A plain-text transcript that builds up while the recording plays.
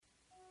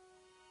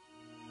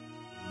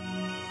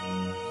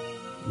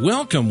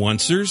Welcome,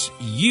 Oncers.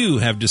 You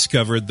have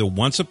discovered the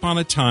Once Upon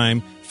a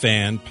Time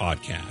Fan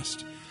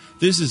Podcast.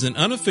 This is an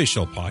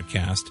unofficial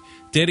podcast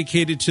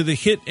dedicated to the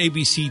hit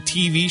ABC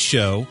TV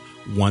show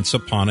Once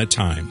Upon a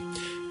Time.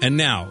 And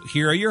now,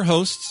 here are your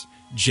hosts,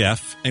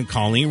 Jeff and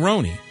Colleen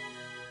Roney.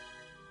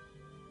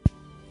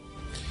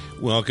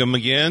 Welcome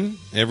again,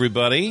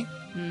 everybody.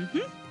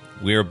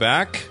 Mm-hmm. We are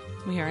back.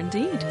 We are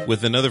indeed.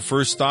 With another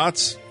First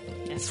Thoughts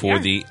for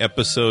the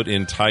episode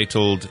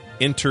entitled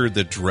Enter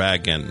the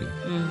Dragon.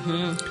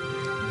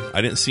 Mm-hmm.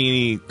 I didn't see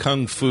any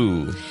Kung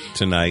Fu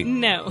tonight.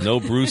 No. No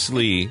Bruce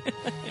Lee.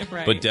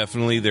 Right. But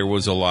definitely there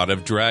was a lot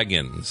of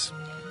dragons.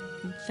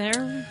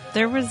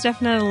 There was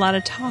definitely a lot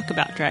of talk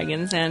about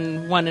dragons,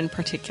 and one in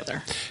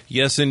particular.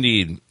 Yes,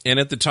 indeed. And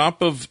at the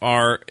top of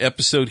our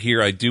episode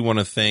here, I do want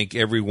to thank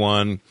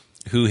everyone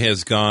who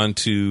has gone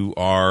to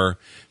our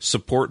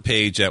support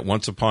page at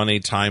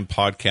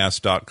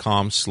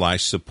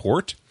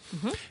onceuponatimepodcast.com/support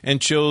and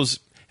chose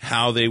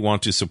how they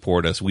want to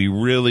support us. We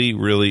really,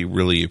 really,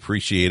 really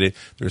appreciate it.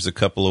 There's a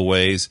couple of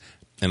ways,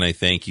 and I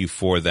thank you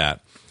for that.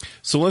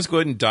 So let's go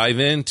ahead and dive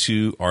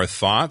into our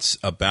thoughts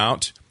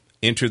about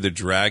Enter the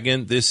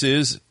Dragon. This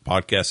is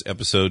podcast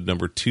episode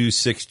number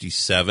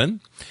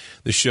 267.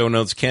 The show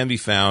notes can be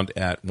found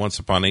at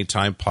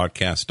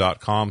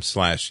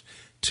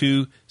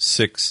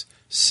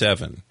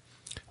onceuponatimepodcast.com/267.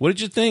 What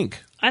did you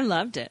think? I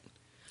loved it.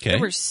 Okay. There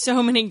were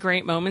so many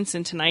great moments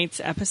in tonight's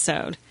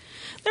episode.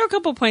 There were a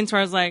couple points where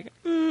I was like,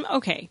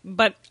 okay.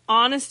 But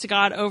honest to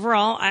God,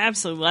 overall, I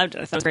absolutely loved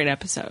it. I thought it was a great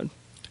episode.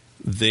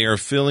 They are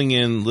filling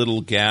in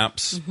little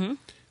gaps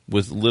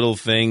with little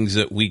things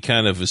that we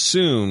kind of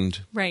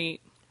assumed.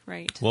 Right.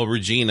 Well,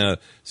 Regina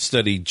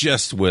studied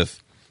just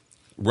with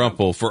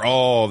Rumpel for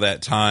all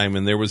that time,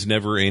 and there was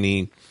never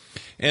any.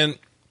 And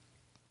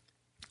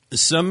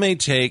some may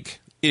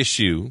take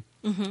issue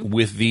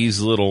with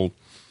these little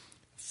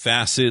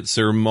facets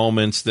or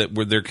moments that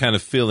where they're kind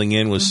of filling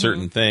in with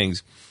certain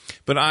things.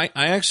 But I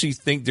actually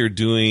think they're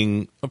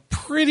doing a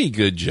pretty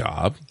good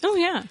job. Oh,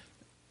 yeah.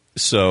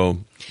 So,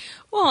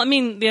 well, I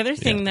mean, the other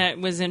thing that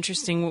was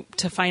interesting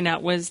to find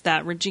out was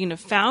that Regina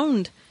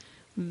found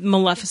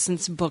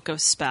Maleficent's book of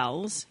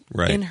spells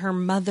in her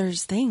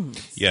mother's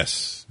things.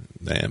 Yes.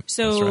 Damn.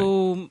 So that's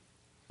right.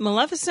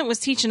 Maleficent was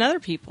teaching other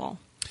people,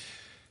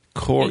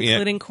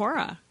 including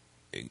Cora.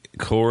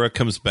 Cora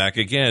comes back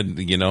again,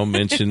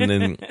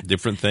 mentioning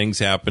different things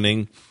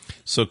happening.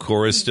 So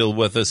Cora's still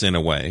with us in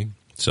a way.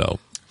 So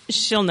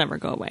she'll never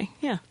go away.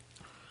 Yeah.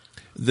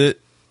 The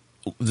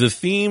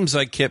themes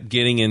I kept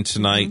getting in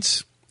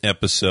tonight's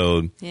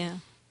episode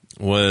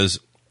was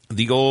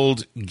the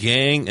old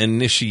gang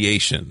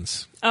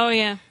initiations. Oh,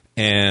 yeah.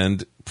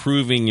 And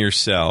proving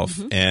yourself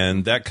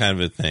and that kind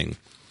of a thing.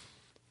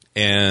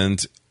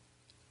 And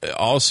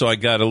also I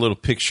got a little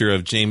picture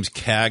of James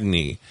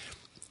Cagney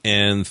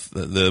and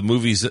the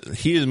movies.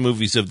 He had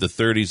movies of the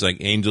 30s like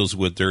Angels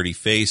with Dirty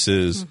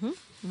Faces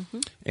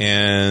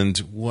and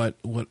what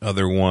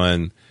other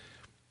one?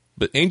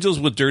 But Angels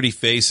with Dirty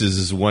Faces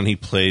is one he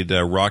played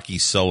Rocky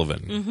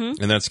Sullivan.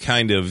 And that's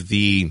kind of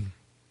the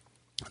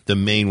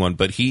main one.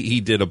 But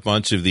he did a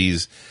bunch of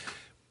these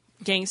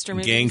gangster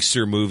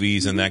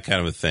movies and that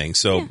kind of a thing.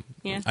 So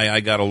I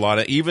got a lot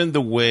of, even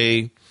the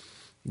way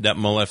that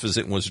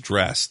Maleficent was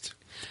dressed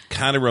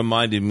kind of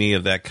reminded me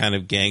of that kind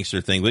of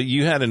gangster thing. But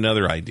you had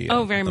another idea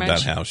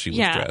about how she was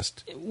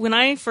dressed. When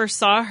I first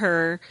saw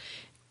her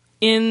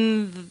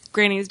in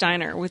Granny's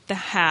Diner with the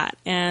hat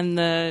and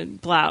the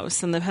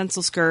blouse and the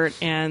pencil skirt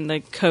and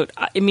the coat,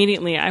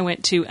 immediately I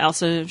went to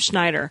Elsa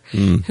Schneider,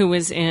 who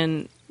was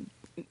in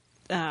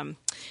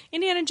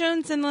Indiana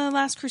Jones and the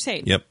Last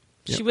Crusade. Yep.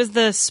 She was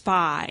the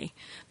spy,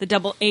 the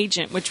double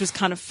agent, which was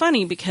kind of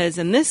funny because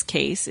in this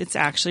case, it's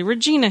actually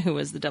Regina who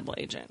was the double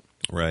agent.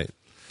 Right.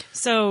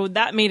 So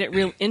that made it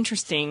real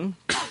interesting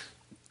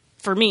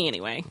for me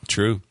anyway.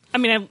 True. I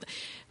mean,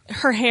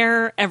 her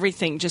hair,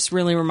 everything just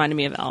really reminded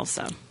me of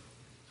Elsa.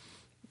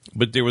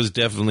 But there was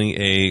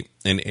definitely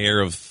an air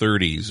of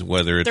 30s,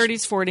 whether it's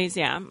 30s, 40s,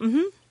 yeah.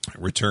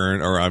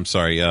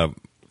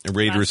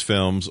 Raiders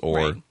films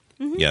or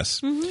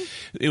yes.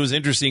 It was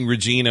interesting,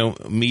 Regina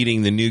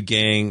meeting the new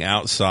gang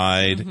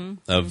outside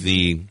of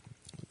the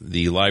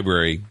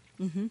library.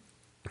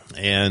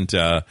 And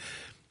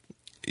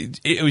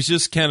it was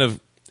just kind of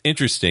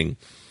interesting.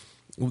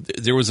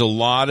 There was a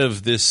lot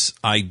of this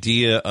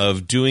idea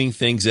of doing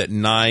things at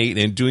night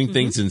and doing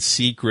things in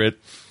secret,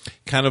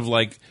 kind of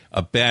like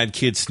a bad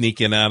kid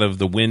sneaking out of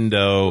the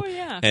window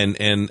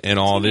and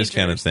all this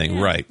kind of thing.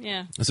 Yeah. Right.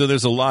 Yeah. So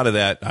there's a lot of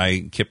that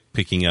I kept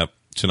picking up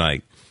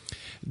tonight.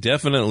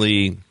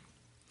 Definitely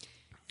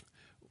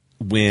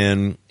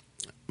when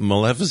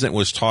Maleficent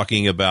was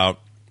talking about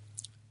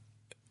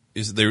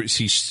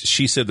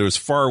she said there was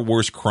far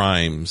worse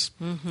crimes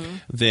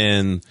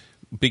than,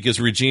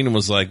 because Regina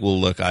was like, well,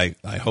 look, I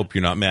hope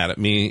you're not mad at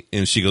me.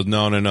 And she goes,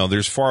 no,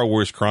 there's far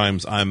worse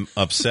crimes I'm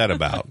upset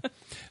about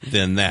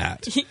than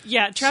that.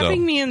 Yeah,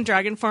 trapping me in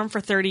dragon form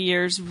for 30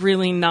 years,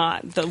 really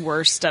not the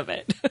worst of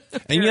it.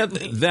 And yet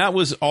that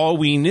was all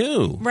we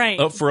knew.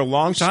 Right. For a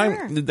long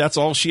time, Sure. that's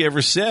all she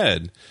ever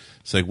said.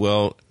 It's like,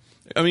 well,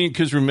 I mean,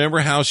 because remember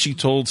how she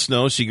told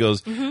Snow? She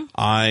goes,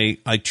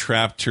 I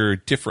trapped her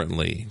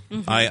differently.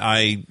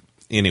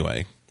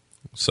 Anyway,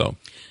 so.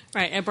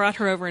 Right, I brought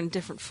her over in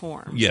different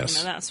form.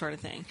 Yes. That sort of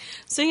thing.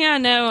 So, yeah,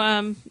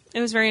 no, it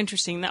was very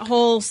interesting. That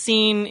whole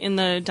scene in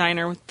the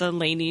diner with the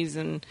ladies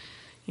and,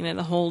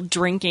 the whole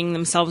drinking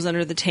themselves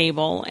under the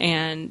table.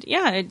 And,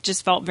 yeah, it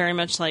just felt very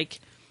much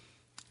like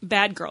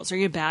Bad Girls. Are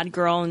you a bad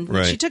girl? And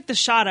when she took the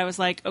shot, I was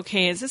like,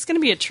 okay, is this going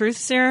to be a truth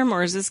serum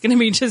or is this going to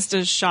be just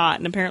a shot?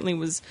 And apparently it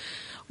was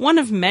one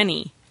of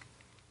many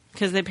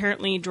because they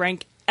apparently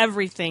drank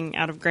everything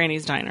out of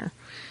Granny's Diner,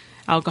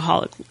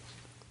 alcoholic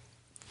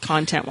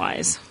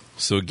content-wise.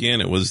 So again,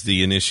 it was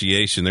the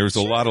initiation. There was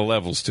a lot of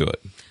levels to it.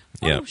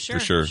 Oh, sure,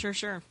 for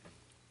sure.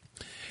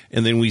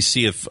 And then we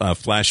see a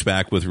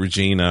flashback with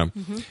Regina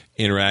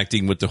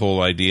interacting with the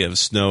whole idea of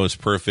Snow is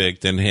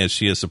perfect and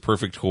she has a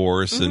perfect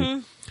horse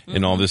and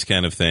all this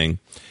kind of thing.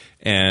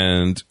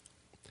 And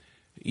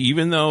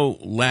even though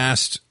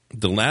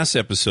the last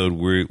episode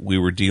we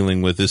were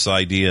dealing with this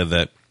idea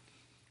that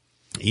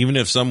even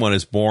if someone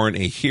is born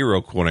a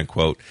hero, quote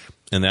unquote,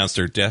 and that's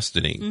their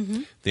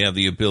destiny, they have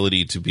the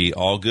ability to be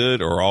all good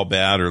or all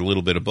bad or a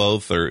little bit of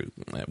both or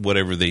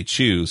whatever they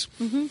choose.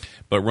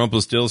 But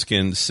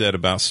Rumpelstiltskin said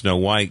about Snow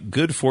White,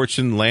 good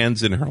fortune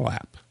lands in her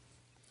lap.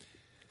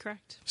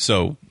 Correct.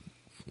 So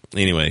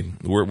anyway,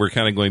 we're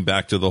kind of going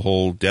back to the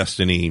whole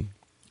destiny.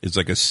 It's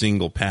like a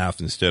single path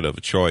instead of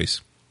a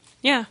choice.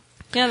 Yeah,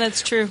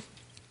 that's true.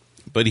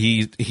 But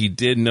he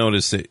did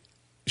notice that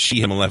she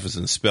had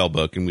Maleficent's spell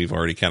book, and we've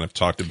already kind of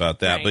talked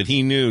about that. Right. But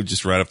he knew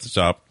just right off the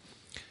top,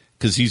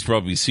 because he's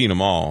probably seen them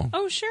all.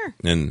 Oh, sure.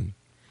 And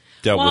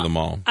dealt with them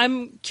all.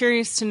 I'm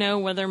curious to know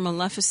whether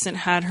Maleficent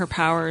had her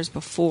powers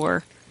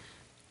before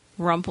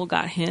Rumpel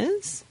got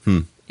his.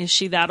 Is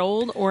she that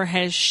old, or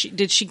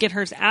did she get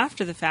hers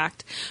after the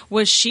fact?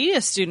 Was she a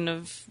student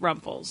of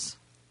Rumpel's?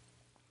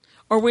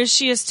 Or was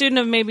she a student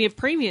of maybe a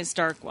previous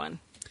Dark One?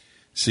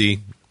 See,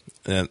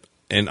 and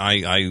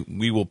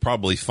we will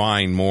probably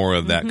find more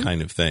of that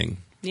kind of thing.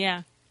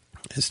 Yeah.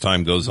 As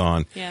time goes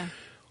on. Yeah.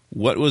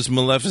 What was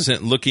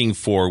Maleficent looking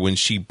for when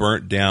she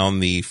burnt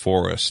down the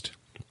forest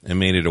and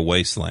made it a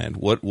wasteland?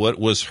 What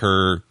was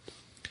her...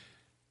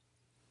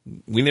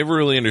 We never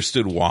really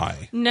understood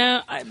why.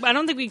 No, I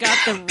don't think we got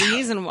the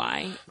reason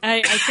why.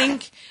 I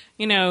think,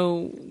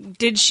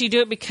 did she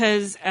do it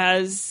because,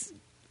 as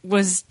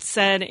was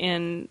said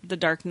in The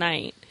Dark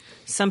Knight,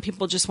 some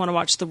people just want to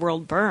watch the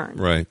world burn.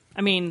 Right.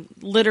 I mean,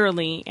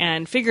 literally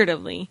and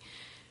figuratively.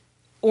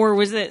 Or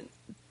was it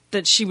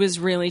that she was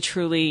really,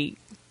 truly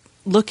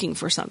looking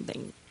for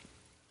something?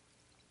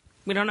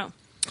 We don't know.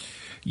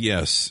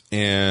 Yes,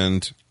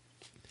 and...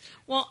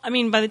 Well, I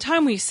mean, by the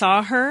time we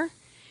saw her,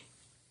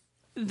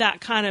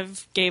 that kind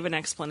of gave an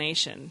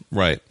explanation.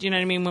 Right. Do you know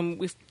what I mean? When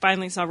we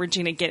finally saw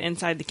Regina get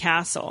inside the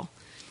castle.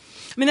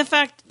 I mean, I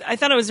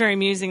thought it was very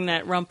amusing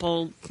that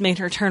Rumpel made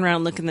her turn around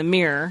and look in the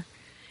mirror,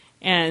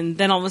 and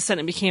then all of a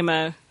sudden it became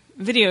a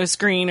video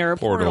screen or a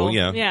portal.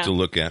 Yeah, to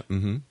look at.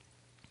 Mm-hmm.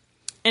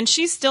 And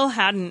she still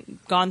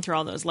hadn't gone through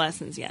all those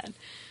lessons yet.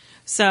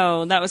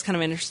 So that was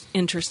kind of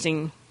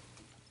interesting,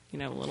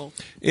 little...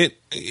 It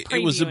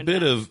was a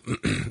bit of...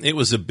 It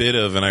was a bit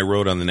of, and I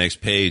wrote on the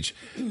next page,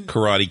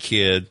 Karate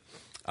Kid.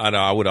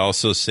 I would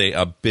also say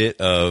a bit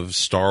of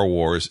Star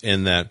Wars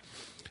in that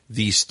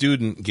the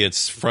student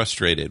gets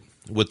frustrated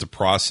with the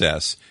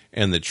process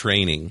and the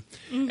training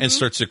and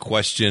starts to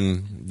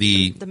question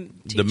the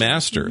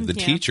master, the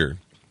teacher.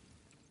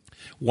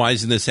 Why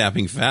isn't this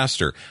happening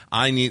faster?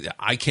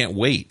 I can't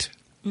wait.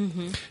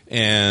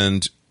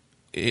 And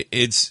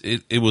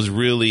it was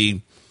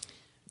really...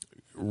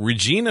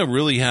 Regina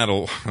really had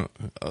a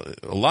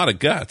lot of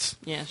guts.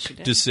 Yeah, she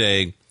did. To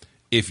say,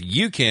 if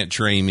you can't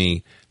train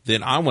me,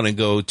 then I want to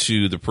go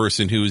to the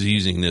person who is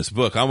using this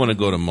book. I want to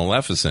go to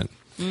Maleficent.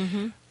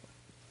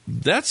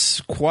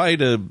 That's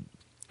quite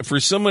for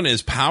someone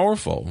as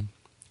powerful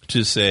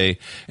to say,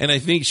 and I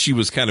think she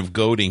was kind of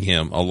goading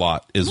him a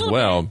lot as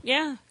well.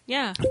 Yeah.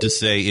 To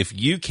say, if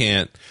you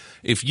can't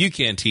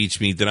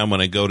teach me, then I'm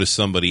going to go to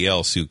somebody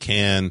else who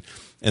can,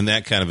 and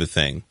that kind of a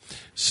thing.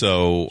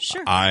 So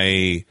sure.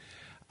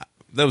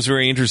 That was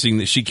very interesting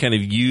that she kind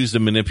of used a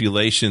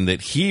manipulation that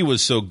he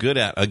was so good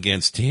at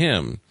against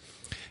him.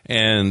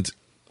 And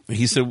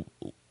he said,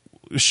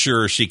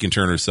 sure, she can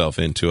turn herself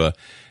into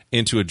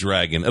a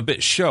dragon. A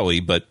bit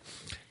showy, but,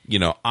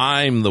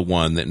 I'm the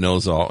one that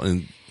knows all.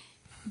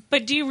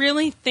 But do you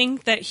really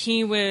think that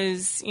he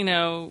was,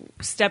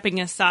 stepping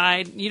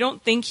aside? You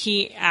don't think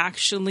he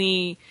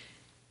actually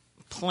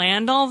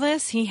planned all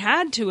this? He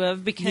had to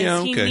have,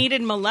 because he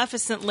needed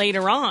Maleficent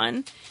later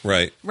on.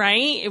 Right.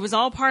 It was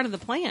all part of the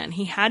plan.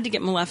 He had to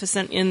get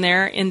Maleficent in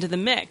there into the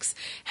mix.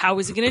 How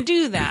was he going to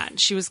do that?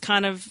 She was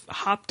kind of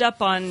hopped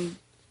up on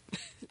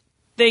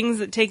things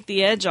that take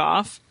the edge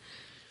off.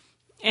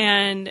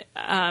 And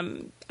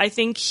I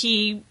think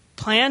he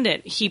planned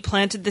it. He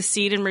planted the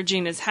seed in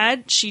Regina's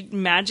head. She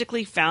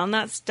magically found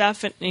that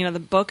stuff,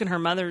 the book and her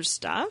mother's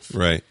stuff.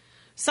 Right.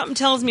 something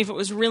tells me if it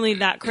was really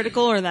that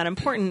critical or that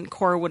important,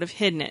 Cora would have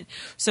hidden it.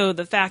 So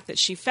the fact that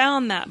she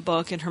found that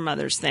book in her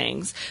mother's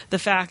things, the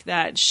fact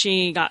that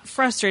she got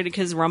frustrated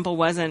because Rumpel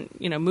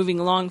wasn't, moving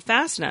along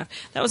fast enough,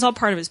 that was all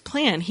part of his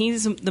plan.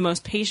 He's the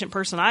most patient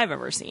person I've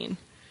ever seen.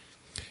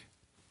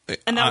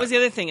 And that was the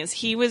other thing, is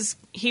he was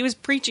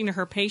preaching to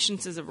her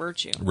patience is a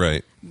virtue.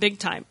 Right. Big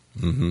time.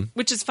 Mm-hmm.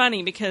 Which is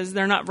funny because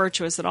they're not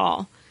virtuous at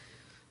all.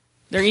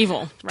 They're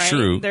evil, right?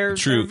 True. They're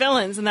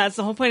villains, and that's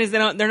the whole point, is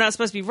they're not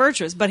supposed to be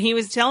virtuous. But he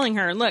was telling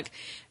her, look,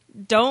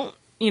 don't,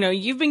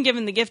 you've been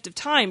given the gift of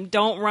time.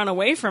 Don't run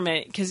away from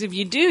it, because if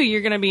you do,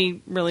 you're going to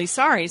be really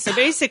sorry. So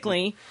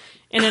basically,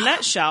 in a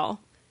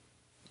nutshell,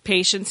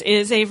 patience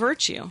is a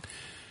virtue.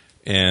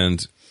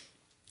 And,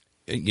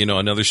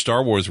 another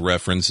Star Wars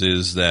reference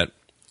is that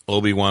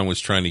Obi-Wan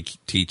was trying to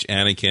teach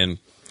Anakin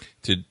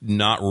to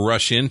not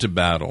rush into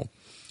battle.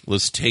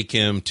 Let's take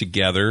him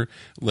together.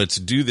 Let's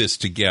do this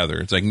together.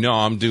 It's like, no,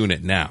 I'm doing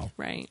it now.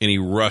 Right. And he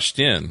rushed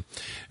in.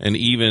 And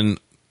even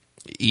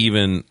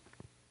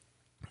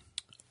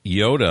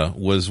Yoda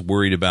was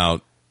worried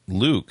about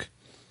Luke,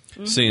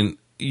 saying,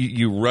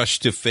 you rush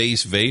to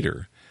face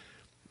Vader.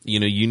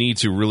 You need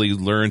to really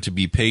learn to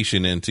be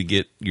patient and to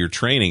get your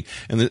training.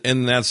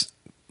 And that's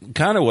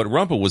kind of what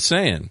Rumpel was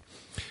saying.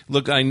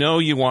 Look, I know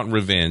you want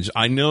revenge.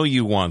 I know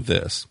you want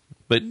this.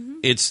 But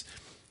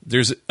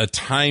there's a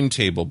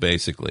timetable,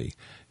 basically.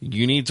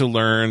 You need to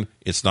learn.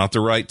 It's not the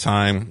right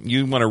time.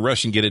 You want to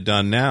rush and get it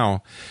done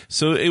now.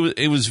 So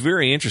it was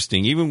very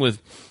interesting. Even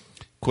with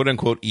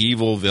quote-unquote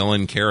evil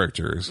villain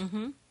characters,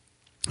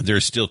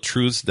 there's still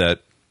truths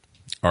that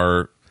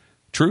are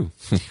true.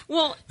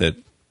 Well,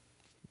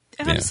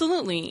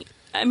 absolutely.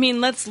 I mean,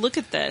 let's look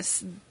at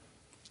this.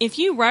 If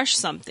you rush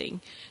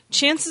something,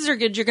 chances are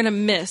good you're going to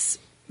miss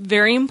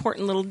very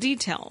important little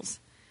details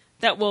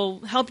that will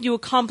help you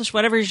accomplish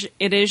whatever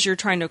it is you're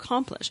trying to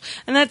accomplish.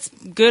 And that's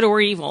good or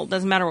evil.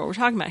 Doesn't matter what we're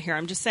talking about here.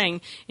 I'm just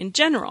saying, in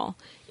general,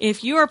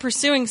 if you are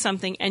pursuing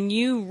something and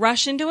you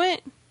rush into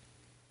it,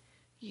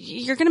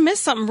 you're going to miss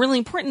something really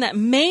important that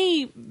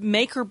may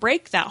make or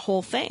break that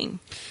whole thing.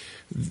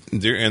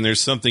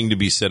 There's something to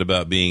be said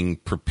about being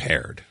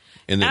prepared.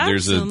 And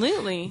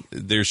Absolutely.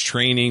 There's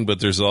training, but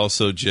there's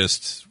also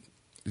just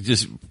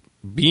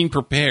being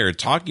prepared,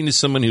 talking to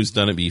someone who's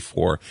done it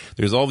before.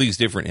 There's all these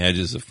different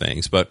edges of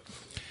things, but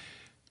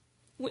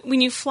when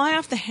you fly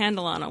off the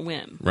handle on a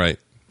whim, right,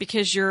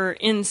 because you're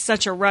in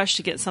such a rush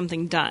to get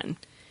something done,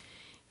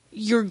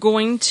 you're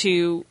going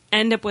to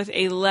end up with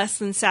a less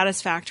than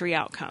satisfactory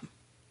outcome.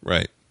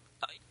 Right.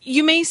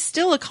 You may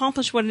still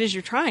accomplish what it is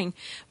you're trying,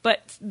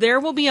 but there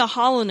will be a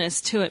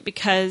hollowness to it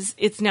because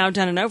it's now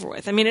done and over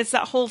with. I mean, it's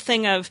that whole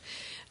thing of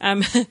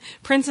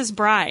Princess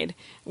Bride,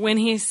 when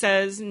he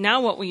says,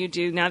 now what will you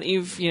do now that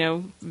you've,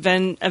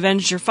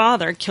 avenged your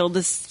father, killed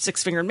this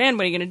six-fingered man,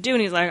 what are you going to do?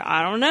 And he's like,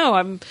 I don't know.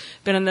 I've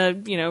been in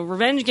the,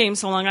 revenge game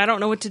so long, I don't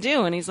know what to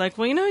do. And he's like,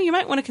 well, you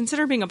might want to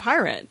consider being a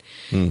pirate.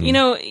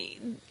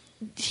 Mm-hmm.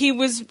 He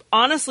was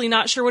honestly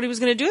not sure what he was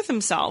going to do with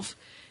himself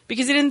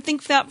because he didn't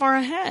think that far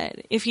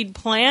ahead. If he'd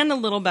planned a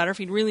little better, if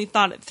he'd really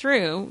thought it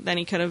through, then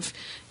he could have,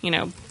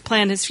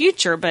 planned his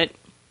future. But,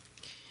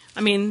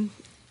 I mean,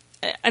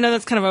 I know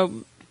that's kind of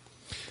a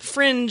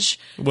fringe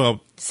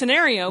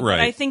scenario, but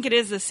I think it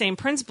is the same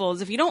principle.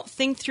 Is if you don't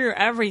think through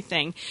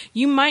everything,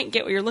 you might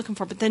get what you're looking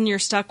for, but then you're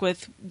stuck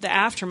with the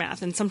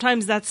aftermath, and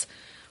sometimes that's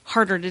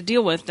harder to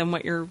deal with than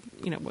what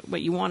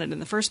what you wanted in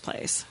the first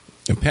place.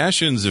 And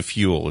passion's a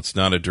fuel; it's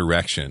not a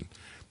direction.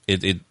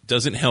 It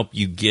doesn't help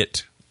you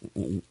get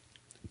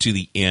to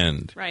the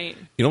end. Right.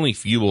 It only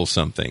fuels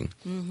something,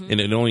 and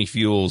it only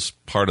fuels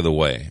part of the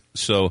way.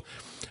 So,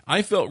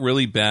 I felt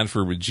really bad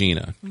for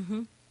Regina.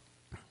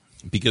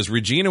 Because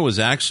Regina was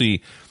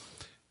actually,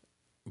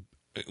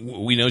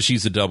 we know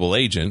she's a double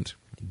agent,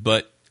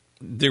 but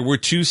there were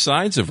two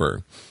sides of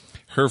her.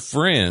 Her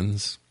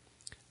friends,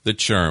 the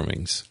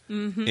Charmings,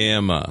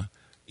 Emma,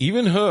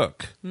 even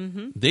Hook,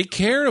 they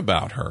care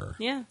about her.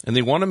 Yeah. And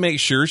they want to make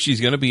sure she's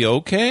going to be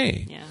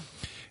okay. Yeah.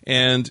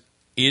 And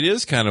it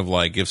is kind of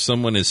like if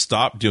someone has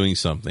stopped doing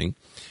something,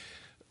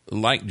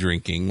 like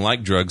drinking,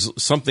 like drugs,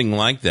 something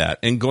like that,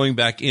 and going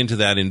back into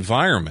that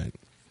environment.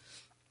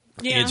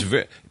 Yeah.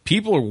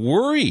 People are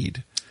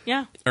worried.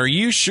 Yeah. Are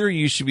you sure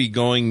you should be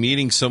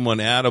meeting someone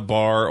at a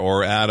bar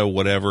or at a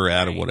whatever?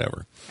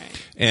 Right.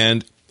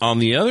 And on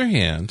the other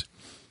hand,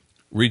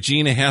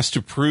 Regina has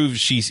to prove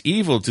she's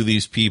evil to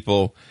these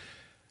people,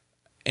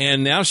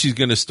 and now she's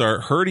going to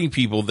start hurting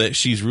people that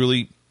she's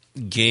really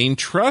gained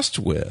trust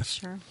with.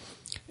 Sure.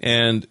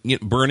 And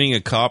burning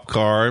a cop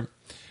car,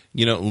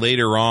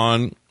 later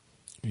on,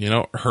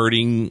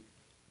 hurting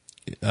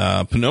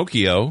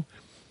Pinocchio.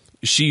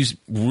 She's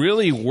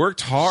really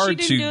worked hard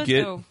to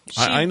get.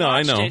 I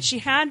know. She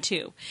had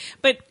to,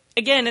 but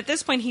again, at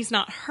this point, he's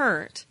not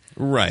hurt.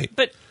 Right.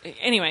 But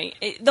anyway,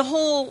 the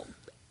whole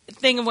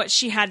thing of what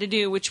she had to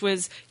do, which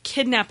was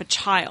kidnap a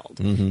child.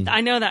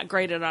 I know that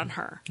grated on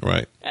her.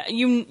 Right.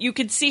 You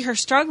could see her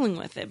struggling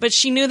with it, but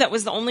she knew that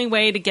was the only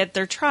way to get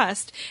their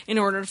trust in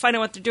order to find out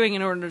what they're doing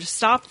in order to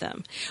stop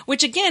them.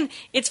 Which, again,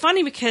 it's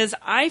funny because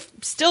I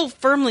still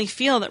firmly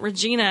feel that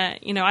Regina,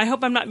 I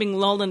hope I'm not being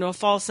lulled into a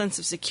false sense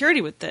of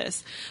security with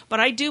this, but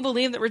I do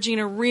believe that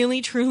Regina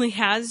really, truly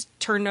has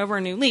turned over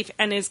a new leaf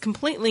and is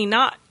completely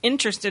not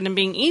interested in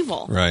being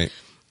evil. Right.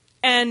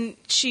 And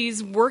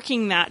she's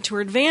working that to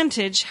her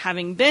advantage,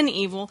 having been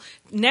evil,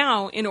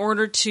 now in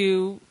order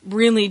to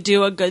really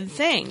do a good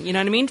thing. You know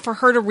what I mean? For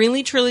her to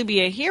really, truly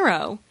be a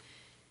hero,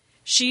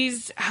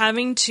 she's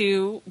having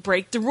to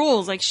break the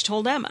rules, like she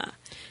told Emma.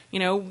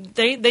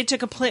 They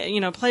took a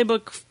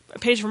playbook, a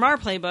page from our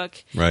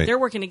playbook. Right. They're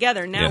working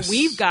together. Now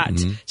we've got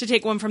to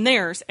take one from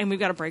theirs, and we've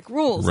got to break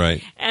rules.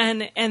 Right.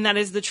 And that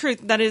is the truth.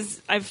 That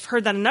is, I've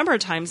heard that a number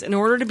of times. In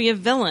order to be a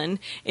villain,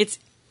 it's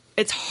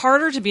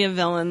harder to be a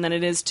villain than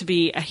it is to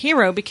be a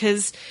hero,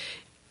 because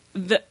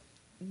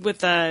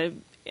with a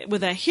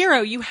hero,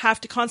 you have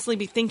to constantly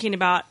be thinking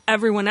about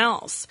everyone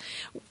else.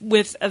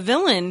 With a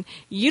villain,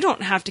 you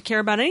don't have to care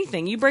about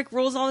anything. You break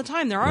rules all the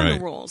time. There are no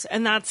rules.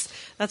 And that's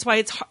why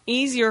it's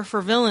easier for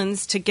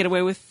villains to get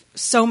away with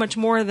so much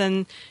more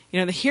than,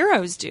 the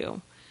heroes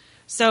do.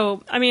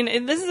 So, I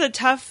mean,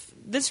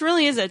 this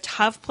really is a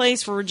tough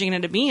place for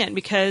Regina to be in,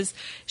 because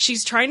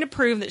she's trying to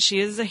prove that she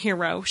is a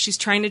hero. She's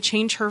trying to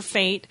change her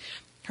fate,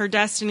 her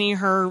destiny,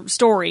 her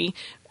story,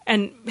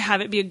 and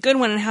have it be a good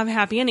one and have a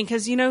happy ending,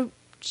 because,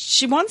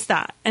 she wants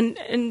that,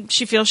 and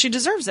she feels she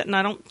deserves it, and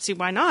I don't see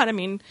why not. I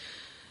mean,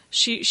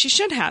 she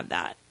should have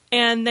that.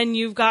 And then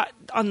you've got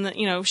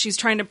she's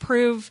trying to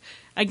prove,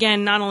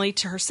 again, not only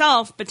to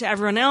herself, but to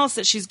everyone else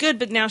that she's good,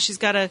 but now she's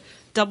got to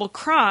double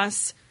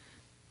cross,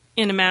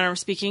 in a manner of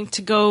speaking,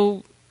 to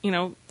go,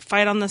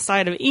 fight on the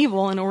side of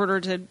evil in order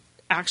to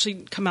actually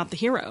come out the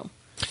hero.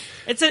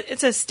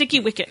 It's a sticky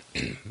wicket.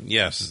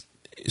 Yes.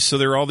 So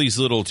there are all these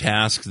little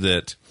tasks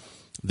that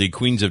the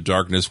Queens of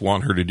Darkness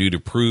want her to do to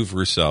prove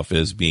herself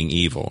as being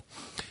evil.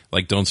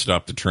 Like, don't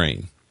stop the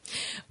train.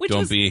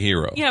 Don't be a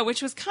hero. Yeah,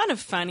 which was kind of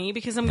funny,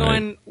 because I'm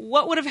going,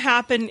 what would have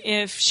happened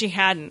if she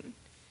hadn't?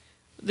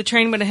 The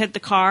train would have hit the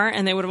car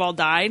and they would have all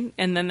died,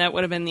 and then that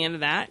would have been the end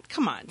of that?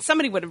 Come on.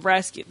 Somebody would have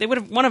rescued.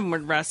 One of them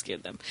would have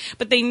rescued them.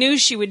 But they knew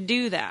she would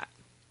do that.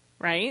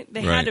 Right?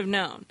 They had to have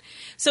known.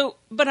 So,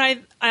 but I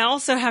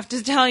also have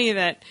to tell you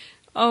that,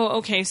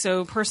 okay,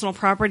 so personal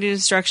property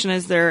destruction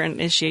is their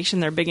initiation,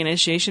 their big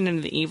initiation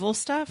into the evil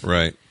stuff?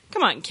 Right.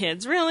 Come on,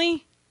 kids,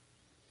 really?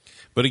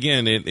 But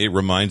again, it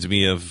reminds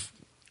me of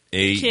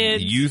a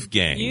youth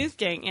gang. Youth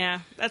gang,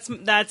 yeah.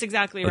 That's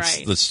exactly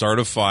right. Let's start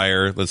a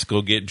fire. Let's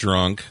go get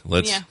drunk.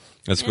 Let's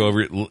go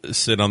over,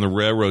 sit on the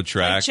railroad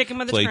track.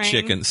 Play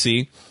chicken.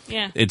 See?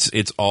 Yeah.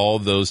 It's all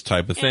those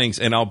type of things.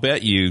 And I'll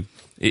bet you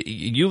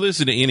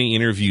listen to any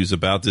interviews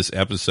about this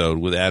episode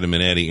with Adam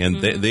and Eddie,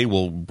 and they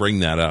will bring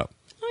that up.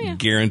 Oh, yeah.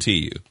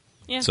 Guarantee you.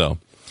 Yeah. So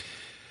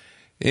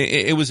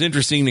it was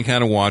interesting to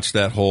kind of watch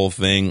that whole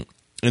thing.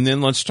 And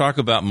then let's talk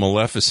about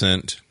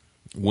Maleficent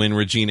when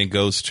Regina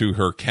goes to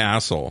her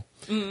castle,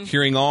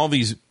 hearing all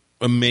these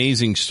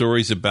amazing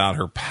stories about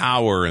her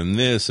power and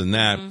this and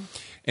that.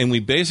 And we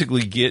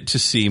basically get to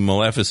see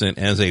Maleficent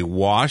as a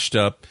washed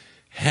up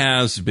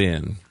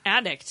has-been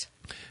addict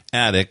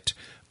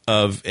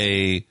of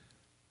a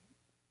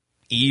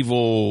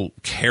evil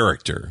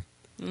character.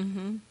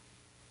 And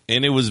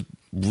it was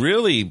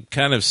really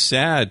kind of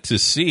sad to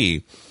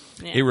see.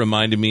 Yeah. It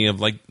reminded me of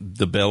like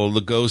the Bela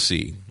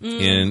Lugosi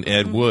in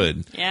Ed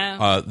Wood.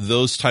 Yeah.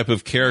 Those type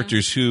of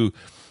characters who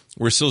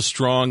were so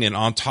strong and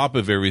on top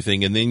of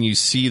everything, and then you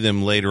see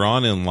them later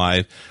on in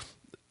life.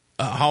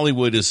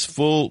 Hollywood is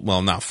full,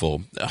 well, not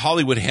full.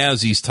 Hollywood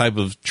has these type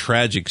of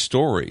tragic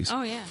stories.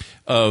 Oh, yeah.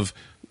 Of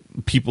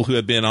people who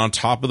have been on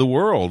top of the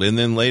world and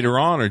then later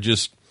on are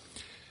just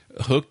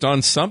hooked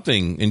on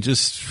something and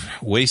just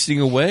wasting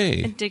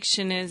away.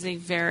 Addiction is a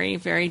very,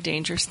 very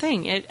dangerous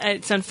thing.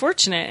 It's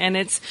unfortunate, and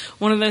it's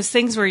one of those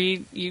things where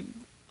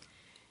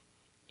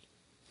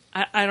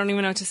I don't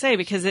even know what to say,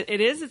 because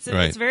it's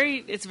a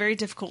very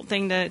difficult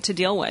thing to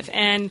deal with.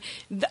 And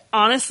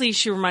honestly,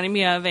 she reminded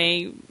me of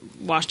a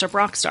washed up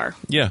rock star.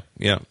 Yeah,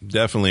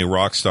 definitely a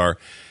rock star.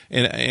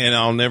 And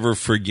I'll never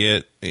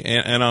forget.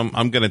 And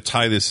I'm going to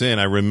tie this in.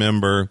 I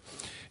remember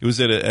it was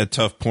at a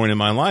tough point in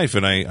my life,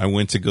 and I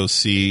went to go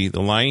see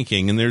The Lion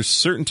King. And there's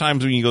certain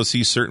times when you go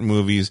see certain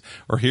movies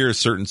or hear a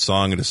certain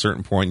song at a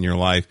certain point in your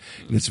life,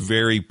 and it's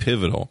very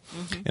pivotal.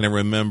 And I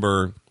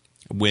remember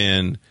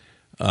when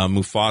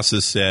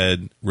Mufasa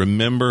said,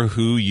 "Remember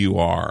who you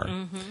are,"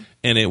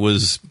 and it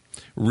was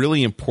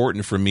really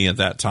important for me at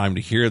that time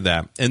to hear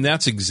that. And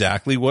that's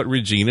exactly what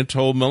Regina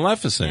told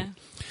Maleficent. Yeah.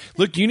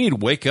 Look, you need to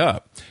wake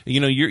up.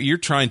 You're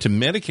trying to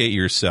medicate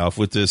yourself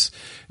with this,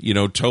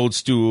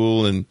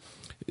 toadstool and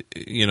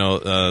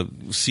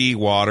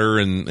seawater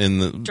and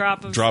the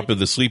drop of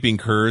the sleeping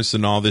curse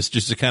and all this,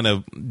 just to kind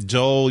of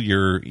dull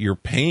your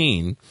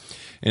pain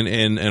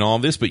and all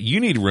this. But you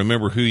need to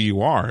remember who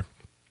you are.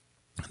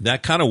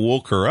 That kind of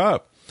woke her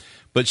up.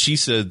 But she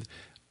said,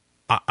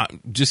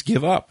 just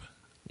give up.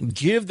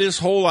 Give this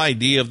whole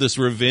idea of this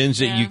revenge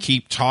that you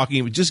keep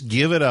talking about, just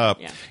give it up.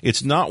 Yeah.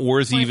 It's not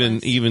worth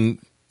even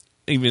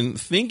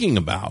thinking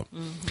about.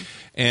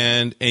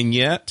 And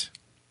yet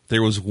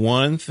there was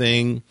one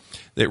thing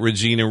that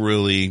Regina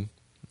really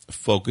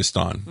focused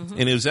on.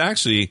 And it was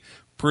actually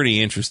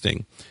pretty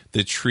interesting.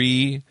 The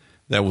tree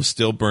that was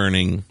still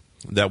burning,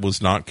 that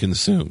was not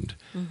consumed.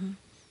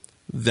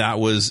 That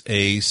was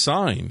a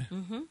sign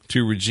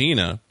to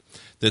Regina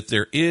that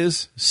there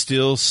is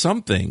still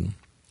something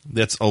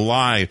that's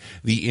alive,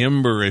 the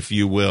ember, if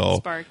you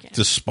will,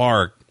 to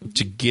spark,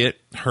 to get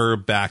her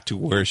back to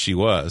where she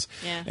was.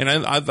 Yeah. And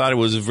I thought it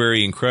was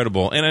very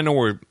incredible. And I know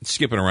we're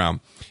skipping around,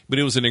 but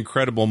it was an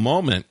incredible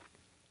moment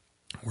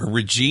where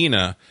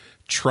Regina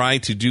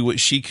tried to do what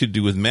she could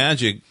do with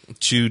magic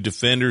to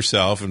defend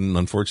herself and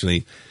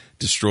unfortunately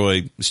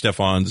destroy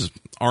Stefan's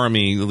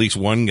army, at least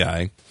one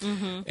guy.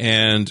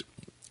 And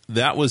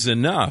that was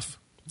enough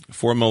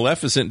for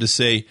Maleficent to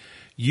say,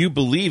 you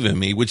believe in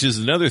me, which is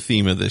another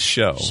theme of this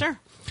show. Sure.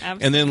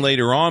 Absolutely. And then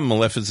later on,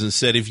 Maleficent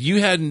said, if you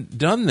hadn't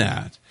done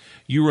that,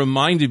 you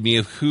reminded me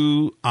of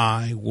who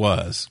I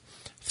was.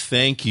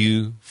 Thank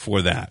you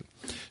for that.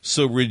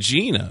 So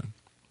Regina,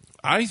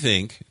 I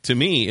think, to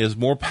me, is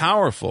more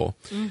powerful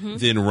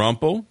than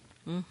Rumpel,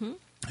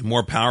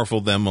 more powerful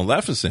than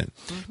Maleficent,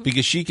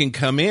 because she can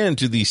come in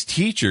to these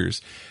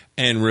teachers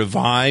and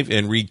revive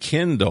and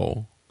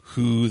rekindle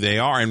who they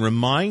are and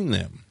remind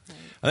them.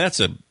 Right.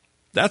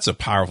 That's a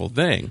powerful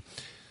thing.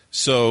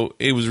 So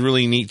it was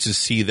really neat to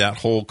see that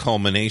whole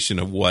culmination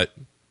of what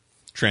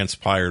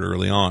transpired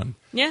early on.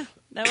 Yeah,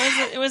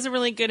 it was a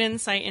really good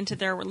insight into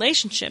their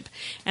relationship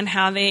and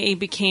how they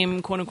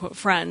became "quote unquote"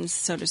 friends,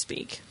 so to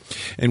speak.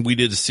 And we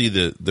did see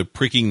the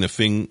pricking the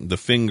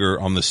finger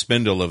on the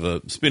spindle of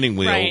a spinning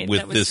wheel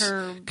with this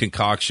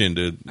concoction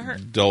to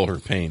dull her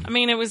pain. I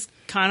mean, it was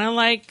kind of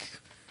like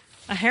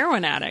a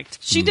heroin addict.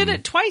 She did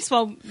it twice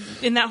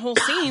in that whole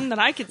scene that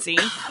I could see.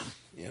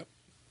 Yep.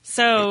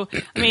 So,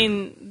 I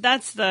mean,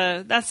 that's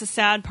the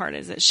sad part,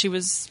 is that she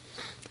was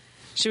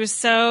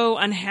so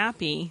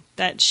unhappy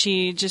that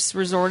she just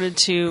resorted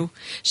to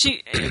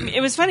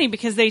it was funny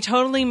because they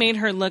totally made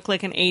her look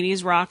like an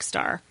 80s rock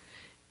star.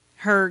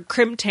 Her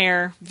crimped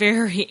hair,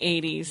 very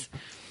 80s.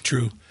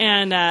 True.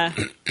 And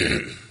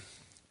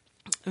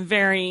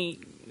very,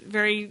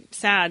 very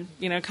sad,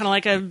 kind of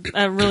like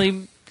a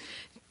really,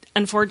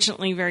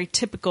 unfortunately, very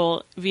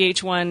typical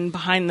VH1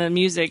 behind the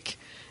music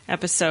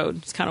episode.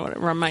 It's kind of what it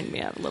reminded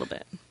me of a little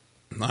bit.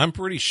 I'm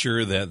pretty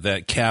sure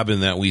that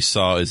cabin that we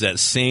saw is that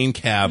same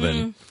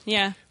cabin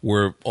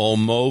where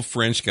Olmo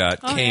French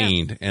got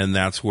caned, and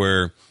that's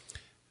where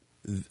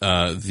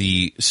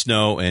the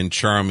Snow and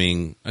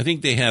Charming, I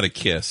think they had a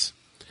kiss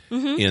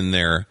in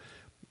there.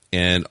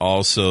 And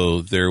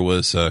also there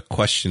was a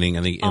questioning.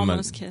 I think Emma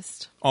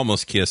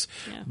almost kissed,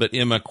 but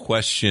Emma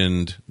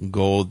questioned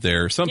Gold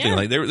there. Something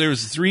like there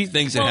was three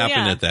things that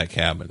happened at that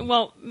cabin.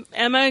 Well,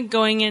 Emma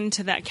going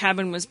into that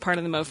cabin was part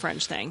of the Mo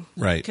French thing,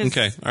 right?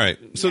 Okay, all right.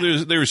 So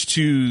there's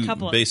two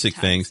basic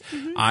things.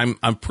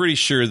 I'm pretty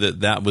sure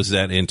that was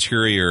that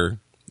interior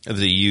that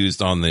they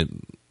used on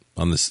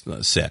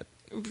the set.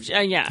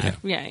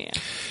 Yeah.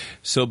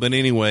 So, but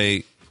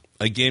anyway,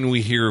 again,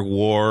 we hear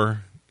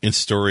war in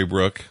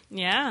Storybrooke.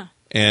 Yeah.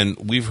 And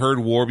we've heard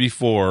war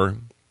before.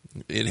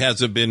 It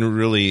hasn't been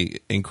really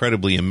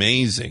incredibly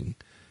amazing.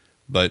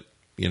 But,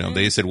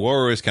 they said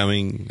war is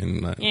coming.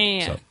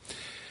 And,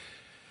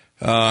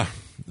 So.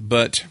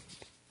 But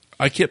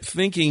I kept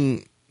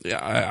thinking,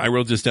 I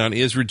wrote this down,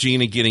 is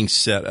Regina getting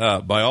set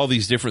up by all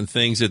these different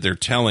things that they're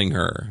telling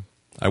her?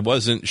 I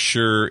wasn't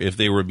sure if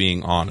they were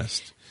being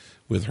honest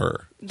with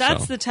her.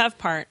 That's the tough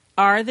part.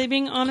 Are they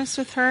being honest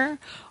with her?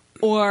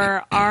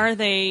 Or are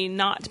they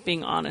not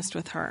being honest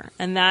with her?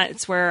 And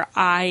that's where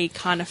I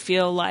kind of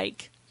feel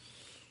like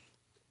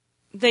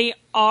they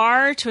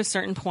are to a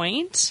certain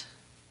point,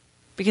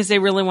 because they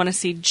really want to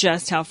see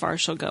just how far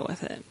she'll go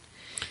with it.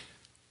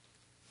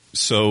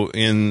 So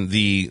in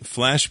the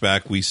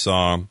flashback, we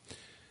saw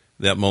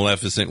that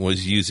Maleficent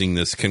was using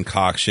this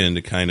concoction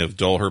to kind of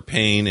dull her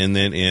pain. And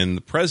then in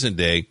the present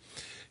day,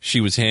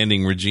 she was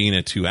handing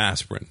Regina 2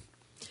 aspirin.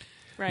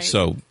 Right.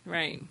 So,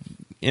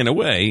 in a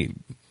way,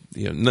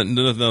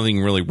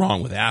 nothing really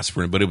wrong with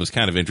aspirin, but it was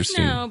kind of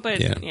interesting. No,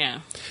 but yeah.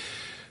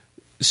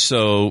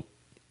 So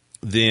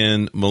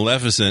then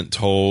Maleficent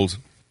told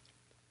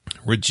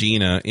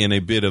Regina in a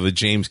bit of a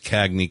James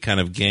Cagney kind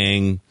of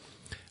gang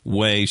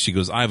way, she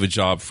goes, I have a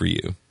job for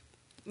you.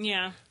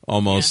 Yeah.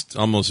 Almost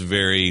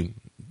very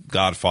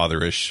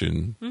Godfather-ish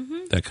and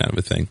that kind of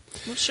a thing.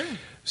 Well, sure.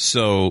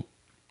 So,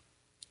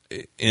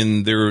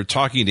 and they're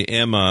talking to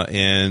Emma,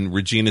 and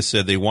Regina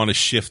said they want to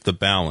shift the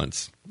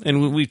balance.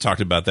 And we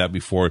talked about that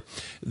before.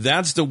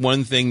 That's the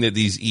one thing that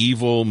these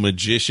evil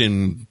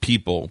magician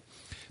people,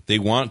 they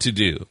want to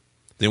do.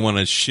 They want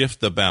to shift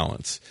the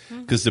balance.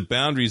 Because the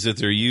boundaries that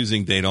they're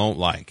using, they don't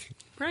like.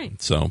 Right.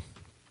 So,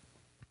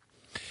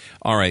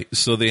 all right.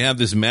 So they have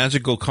this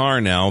magical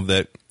car now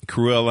that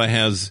Cruella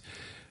has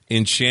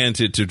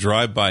enchanted to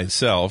drive by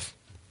itself.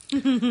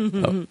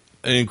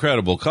 an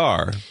incredible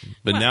car,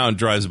 but now it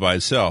drives by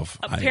itself.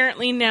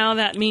 Apparently now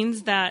that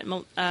means that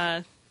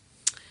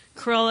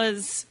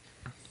Cruella's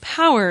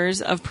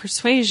powers of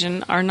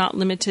persuasion are not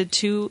limited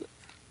to...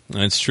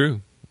 That's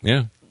true,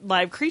 yeah.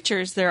 ...live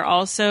creatures. They're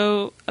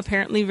also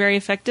apparently very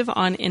effective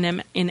on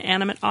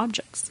inanimate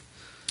objects.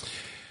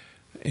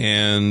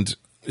 And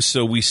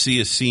so we see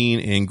a scene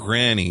in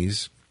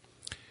Granny's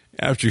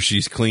after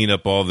she's cleaned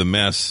up all the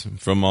mess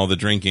from all the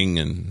drinking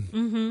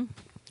and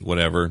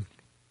whatever.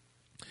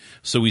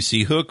 So we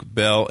see Hook,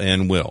 Belle,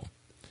 and Will.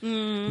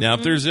 Now,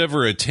 if there's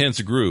ever a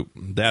tense group,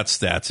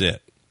 that's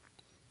it.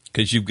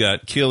 Because you've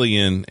got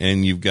Killian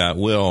and you've got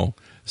Will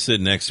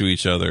sitting next to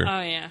each other.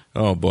 Oh, yeah.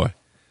 Oh, boy.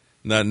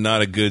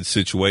 Not a good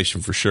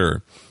situation for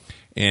sure.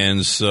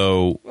 And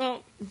so...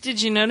 Well,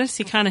 did you notice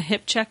he kind of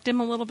hip-checked him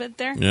a little bit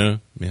there? Yeah.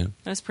 That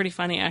was pretty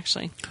funny,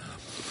 actually.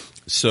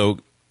 So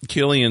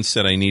Killian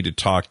said, I need to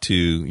talk to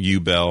you,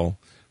 Belle,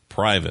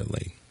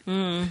 privately.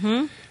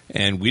 Mm-hmm.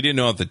 And we didn't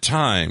know at the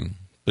time,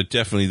 but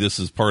definitely this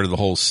is part of the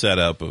whole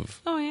setup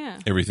of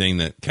everything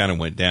that kind of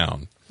went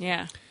down.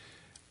 Yeah.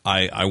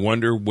 I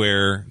wonder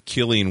where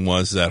Killian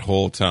was that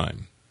whole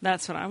time.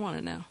 That's what I want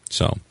to know.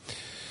 So,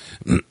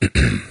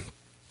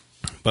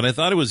 but I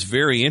thought it was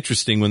very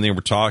interesting when they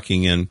were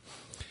talking, and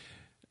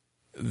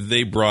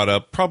they brought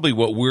up probably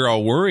what we're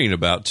all worrying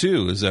about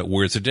too, is that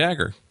where's the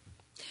dagger?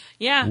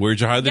 Yeah.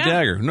 Where'd you hide the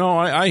dagger? No,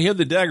 I hid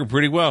the dagger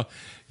pretty well.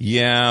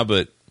 Yeah,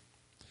 but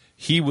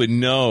he would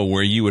know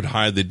where you would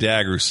hide the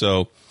dagger,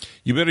 so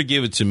you better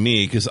give it to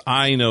me because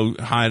I know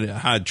how to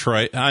hide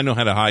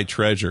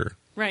treasure.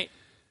 Right.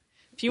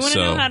 If you want to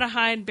know how to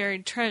hide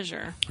buried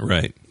treasure,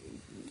 right,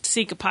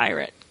 seek a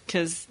pirate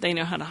because they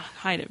know how to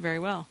hide it very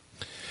well.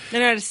 They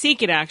know how to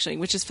seek it, actually,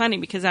 which is funny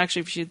because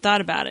actually, if you thought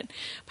about it,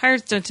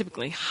 pirates don't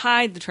typically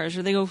hide the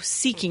treasure. They go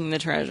seeking the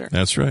treasure.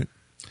 That's right.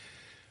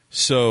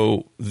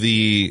 So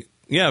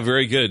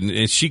very good.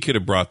 And she could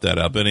have brought that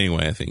up. But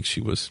anyway, I think she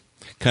was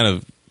kind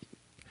of,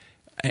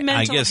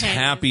 I guess,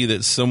 happy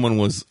that someone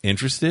was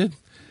interested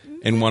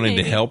and wanted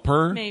to help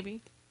her.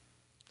 Maybe.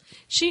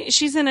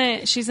 She's in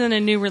a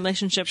new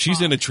relationship.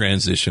 She's in a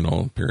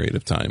transitional period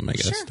of time, I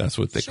guess. Sure. That's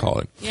what they call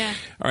it. Yeah.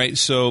 All right,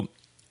 so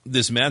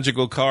this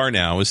magical car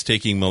now is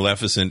taking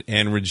Maleficent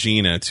and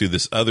Regina to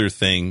this other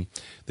thing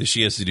that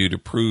she has to do to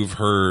prove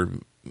her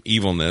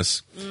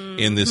evilness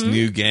in this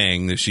new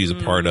gang that she's a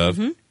part of.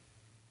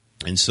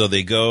 And so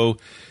they go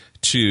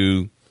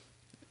to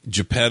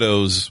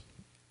Geppetto's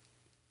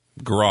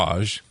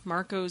garage.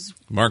 Marco's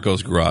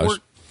garage.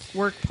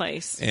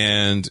 Workplace.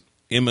 And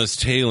Emma's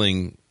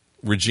tailing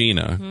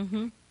Regina.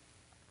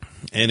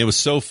 And it was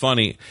so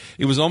funny.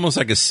 It was almost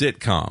like a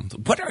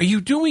sitcom. What are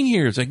you doing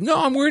here? It's like,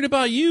 no, I'm worried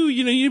about you.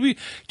 You know, you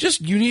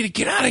need to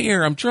get out of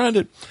here. I'm trying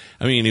to.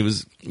 I mean,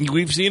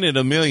 we've seen it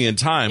a million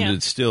times. Yeah.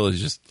 It still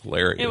is just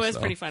hilarious. It was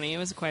pretty funny. It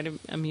was quite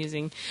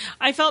amusing.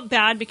 I felt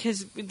bad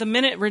because the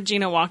minute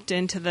Regina walked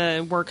into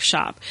the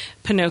workshop,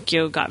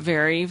 Pinocchio got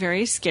very,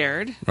 very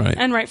scared. Right.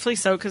 And rightfully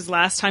so, because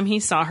last time he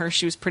saw her,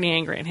 she was pretty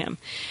angry at him.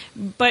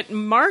 But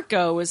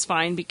Marco was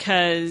fine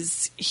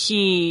because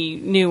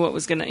he knew what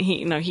was going to,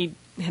 he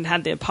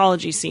had the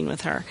apology scene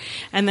with her.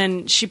 And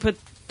then she put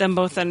them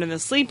both under the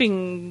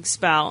sleeping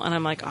spell, and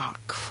I'm like, oh,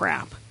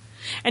 crap.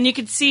 And you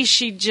could see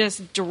she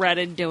just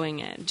dreaded doing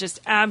it, just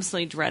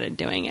absolutely dreaded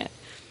doing it.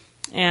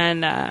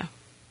 And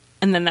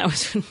then that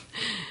was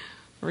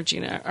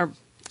when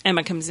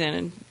Emma comes in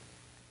and,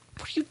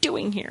 what are you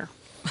doing here?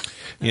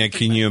 Yeah,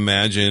 can you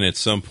imagine at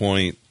some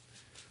point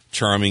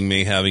Charming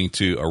May having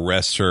to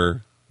arrest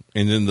her,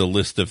 and then the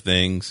list of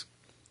things?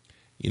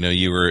 You know,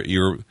 you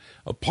were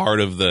a part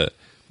of the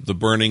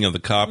burning of the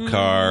cop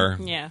car,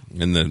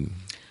 and the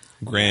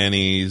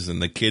grannies and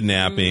the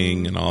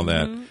kidnapping and all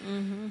that.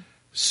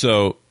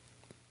 So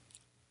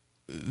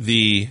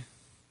we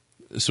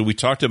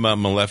talked about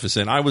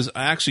Maleficent. I was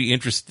actually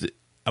interested.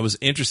 I was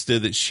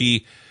interested that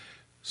she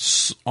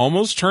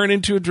almost turned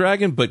into a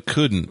dragon, but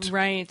couldn't.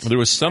 Right. There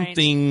was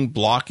something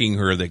blocking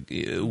her that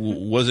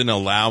wasn't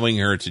allowing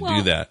her to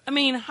do that. I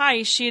mean,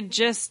 she had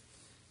just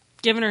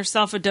given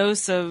herself a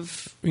dose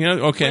of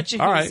okay,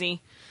 all right.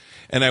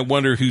 And I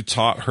wonder who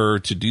taught her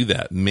to do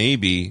that.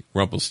 Maybe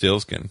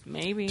Rumpelstiltskin.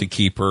 Maybe. To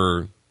keep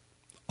her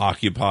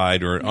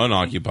occupied or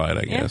unoccupied,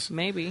 I guess. Yeah,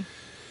 maybe.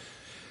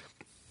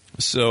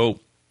 So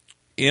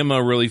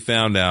Emma really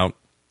found out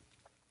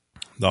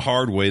the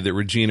hard way that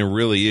Regina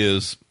really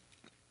is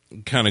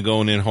kind of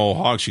going in whole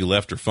hog. She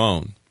left her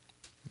phone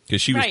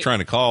because she was trying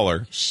to call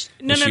her.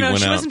 No, she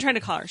wasn't trying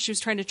to call her. She was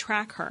trying to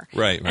track her.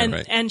 Right.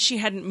 And she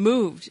hadn't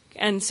moved.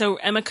 And so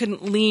Emma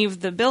couldn't leave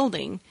the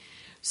building.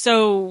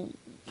 So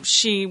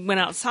she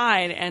went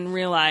outside and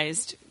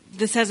realized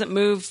this hasn't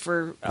moved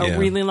for a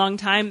really long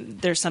time.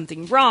 There's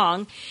something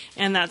wrong.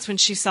 And that's when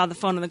she saw the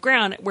phone on the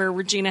ground where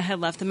Regina had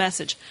left the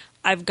message,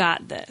 I've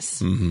got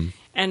this.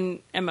 And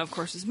Emma, of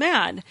course, was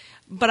mad.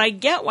 But I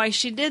get why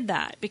she did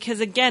that.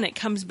 Because, again, it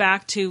comes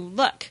back to,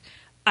 look,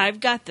 I've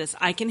got this.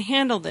 I can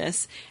handle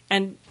this.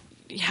 And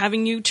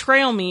having you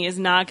trail me is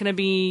not going to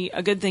be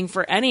a good thing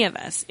for any of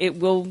us. It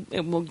will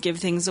give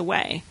things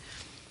away.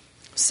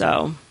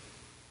 So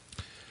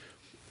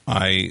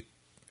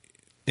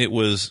it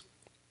was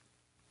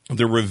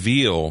the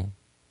reveal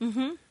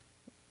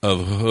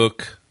of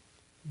Hook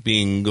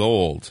being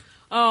gold.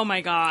 Oh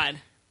my God.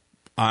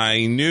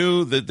 I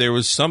knew that there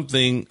was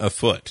something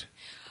afoot.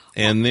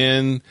 And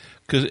then,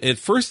 because at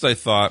first I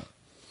thought,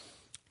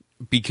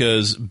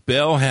 because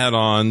Belle had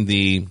on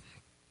the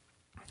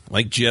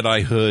like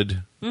Jedi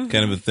hood kind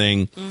of a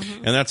thing,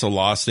 and that's a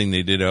lost thing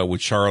they did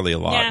with Charlie a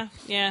lot.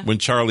 Yeah. When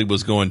Charlie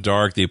was going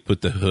dark, they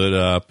put the hood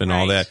up and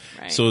all that.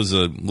 Right. So it was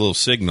a little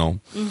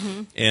signal.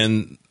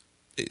 And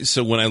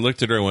so when I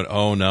looked at her, I went,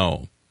 oh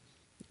no,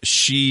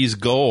 she's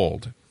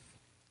gold.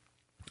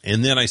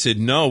 And then I said,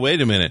 no,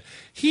 wait a minute.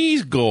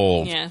 He's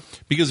gold. Yeah.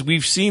 Because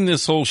we've seen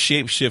this whole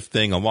shapeshift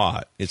thing a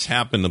lot. It's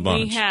happened a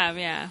bunch. We have,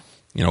 yeah.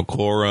 You know,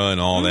 Korra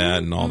and all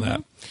that and all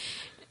that.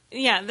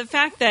 Yeah, the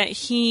fact that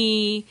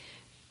he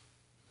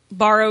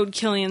borrowed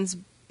Killian's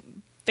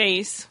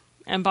face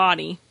and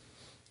body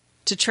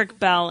to trick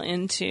Belle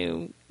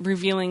into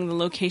revealing the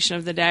location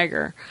of the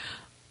dagger.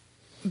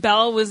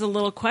 Belle was a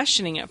little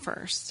questioning at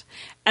first.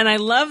 And I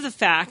love the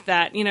fact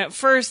that, you know, at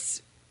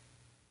first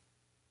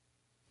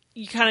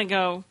you kind of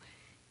go,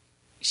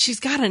 she's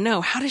got to know.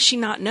 How does she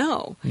not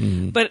know?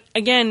 But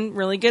again,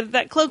 really good at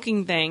that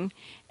cloaking thing.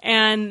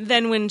 And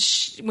then when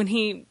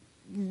he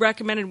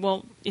recommended,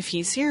 well, if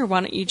he's here,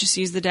 why don't you just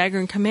use the dagger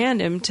and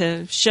command him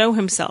to show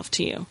himself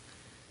to you?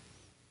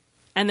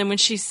 And then when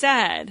she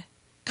said,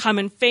 come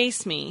and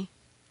face me,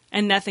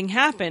 and nothing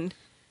happened,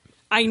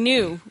 I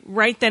knew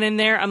right then and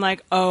there, I'm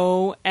like,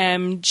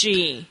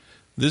 OMG.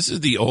 This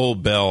is the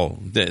old Belle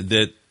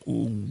that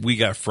we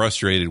got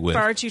frustrated with.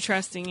 Far too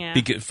trusting, yeah.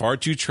 Far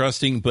too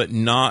trusting, but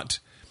not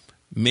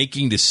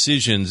making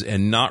decisions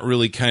and not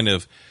really kind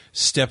of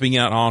stepping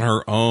out on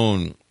her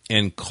own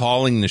and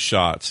calling the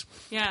shots.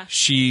 Yeah.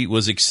 She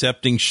was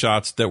accepting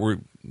shots that were,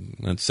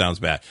 that sounds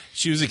bad.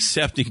 She was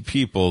accepting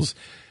people's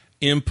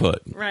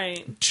input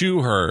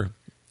to her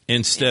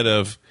instead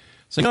of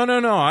saying,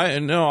 no,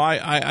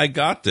 I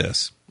got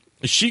this.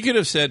 She could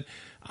have said,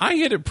 I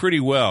hit it pretty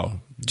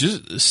well.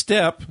 Just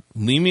step,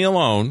 leave me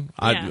alone.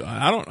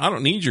 I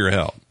don't need your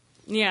help.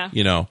 Yeah.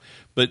 You know,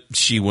 but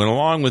she went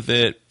along with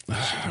it.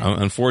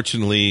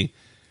 Unfortunately,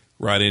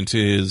 right into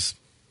his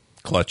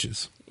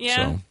clutches. Yeah,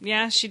 So.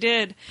 Yeah, she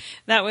did.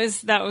 That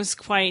was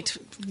quite,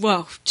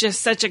 whoa,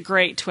 just such a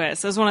great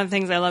twist. That was one of the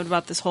things I loved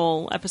about this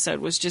whole episode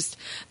was just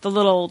the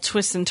little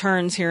twists and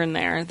turns here and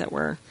there that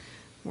were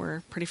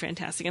pretty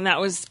fantastic. And that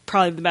was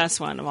probably the best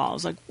one of all. I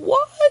was like,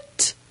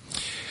 what?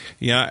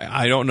 Yeah,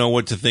 I don't know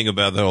what to think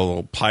about the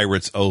whole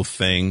Pirate's Oath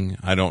thing.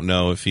 I don't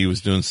know if he was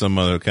doing some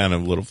other kind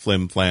of little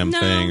flim-flam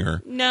thing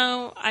or...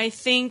 No, I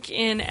think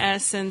in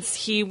essence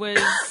he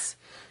was...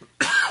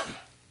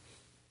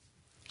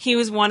 he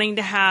was wanting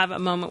to have a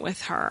moment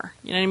with her.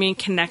 You know what I mean?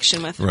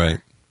 Connection with her. Right.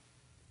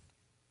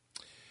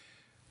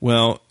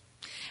 Well...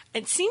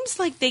 It seems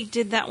like they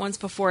did that once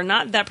before.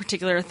 Not that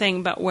particular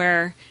thing, but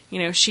where, you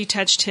know, she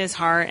touched his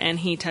heart and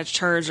he touched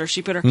hers, or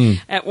she put her...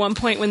 At one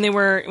point when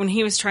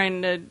he was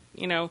trying to,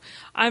 you know,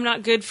 I'm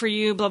not good for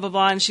you, blah, blah,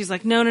 blah, and she's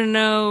like,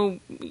 no.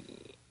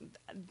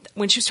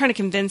 When she was trying to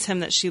convince him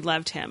that she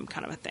loved him,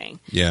 kind of a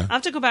thing. Yeah. I'll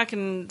have to go back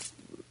and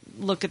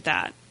look at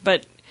that.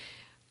 But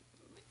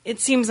it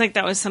seems like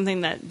that was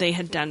something that they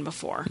had done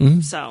before.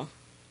 So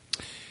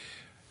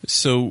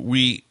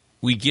we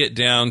get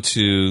down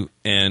to...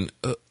 and.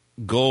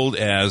 Gold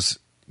as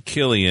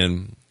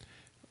Killian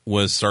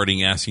was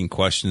starting asking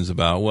questions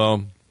about,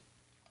 well,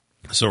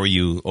 so are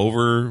you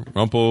over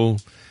Rumple?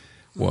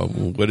 Well,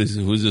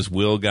 who's this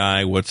Will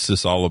guy? What's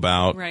this all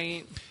about?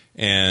 Right.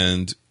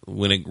 And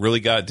when it really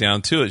got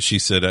down to it, she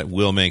said,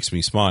 Will makes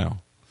me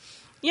smile.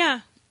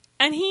 Yeah.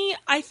 And he,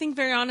 I think,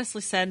 very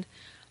honestly said,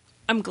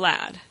 I'm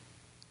glad.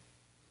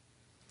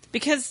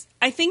 Because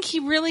I think he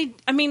really,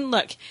 I mean,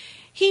 look,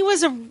 he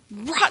was a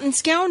rotten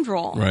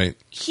scoundrel. Right.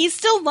 He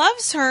still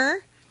loves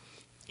her.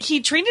 He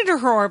treated her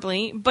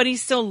horribly, but he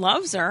still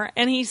loves her,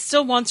 and he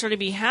still wants her to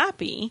be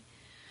happy.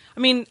 I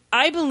mean,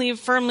 I believe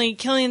firmly,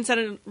 Killian said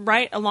it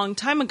right a long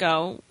time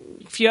ago,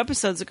 a few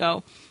episodes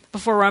ago,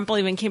 before Rumple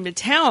even came to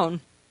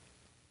town,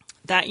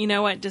 that, you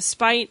know what,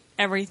 despite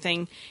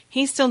everything,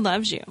 he still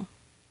loves you.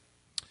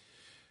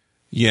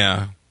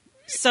 Yeah.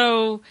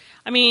 So,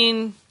 I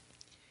mean,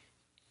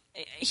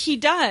 he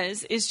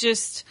does. It's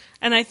just,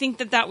 and I think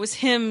that was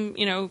him,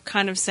 you know,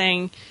 kind of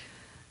saying,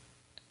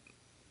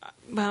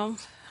 well...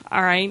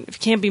 all right, if it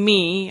can't be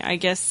me, I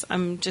guess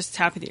I'm just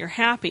happy that you're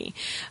happy.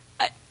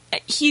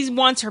 He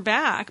wants her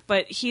back,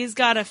 but he's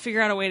got to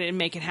figure out a way to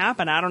make it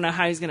happen. I don't know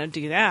how he's going to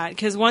do that,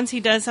 because once he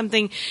does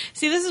something...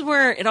 See, this is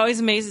where it always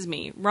amazes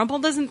me. Rumple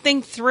doesn't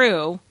think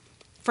through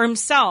for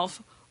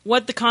himself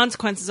what the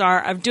consequences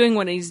are of doing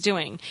what he's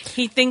doing.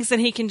 He thinks that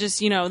he can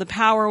just, you know, the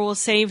power will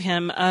save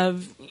him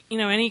of, you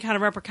know, any kind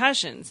of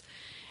repercussions.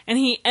 And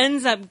he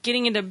ends up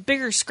getting into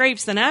bigger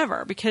scrapes than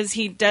ever because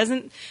he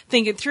doesn't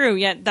think it through.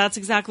 Yet that's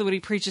exactly what he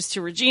preaches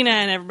to Regina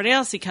and everybody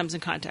else he comes in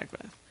contact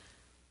with.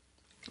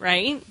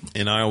 Right?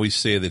 And I always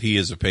say that he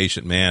is a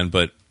patient man,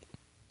 but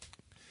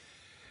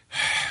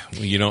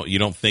You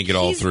don't think it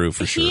all through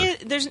for sure.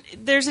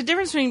 There's a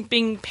difference between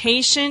being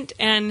patient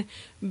and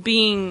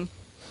being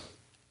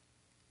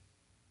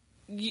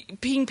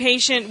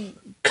patient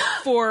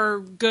for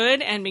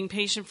good and being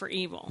patient for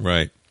evil.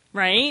 Right.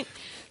 Right?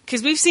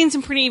 Because we've seen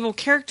some pretty evil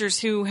characters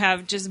who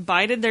have just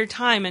bided their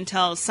time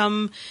until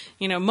some,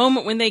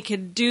 moment when they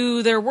could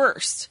do their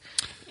worst.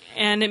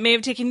 And it may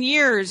have taken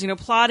years,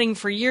 plotting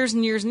for years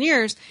and years and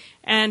years,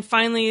 and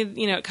finally,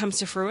 it comes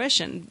to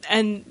fruition.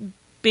 And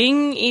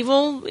being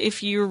evil,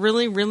 if you're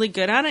really, really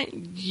good at it,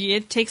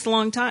 it takes a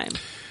long time.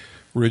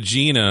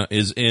 Regina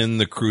is in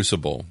the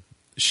crucible.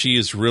 She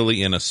is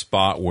really in a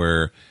spot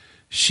where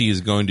she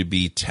is going to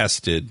be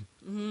tested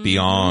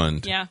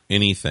beyond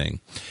anything.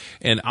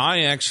 And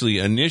I actually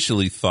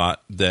initially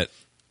thought that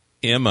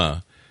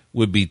Emma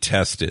would be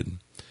tested.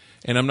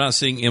 And I'm not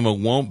saying Emma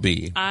won't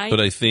be, but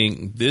I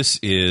think this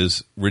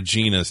is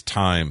Regina's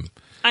time.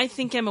 I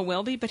think Emma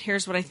will be, but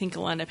here's what I think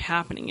will end up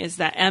happening, is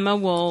that Emma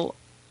will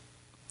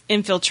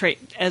infiltrate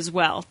as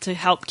well to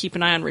help keep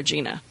an eye on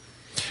Regina.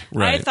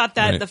 Right, I thought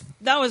that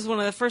that was one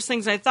of the first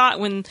things I thought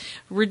when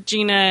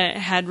Regina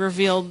had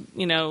revealed,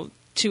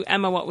 to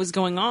Emma what was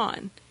going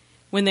on.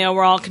 When they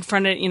were all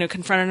confronted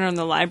her in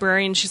the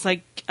library, and she's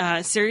like,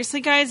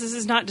 seriously, guys, this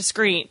is not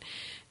discreet.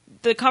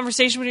 The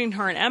conversation between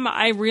her and Emma,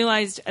 I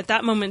realized at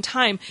that moment in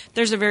time,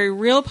 there's a very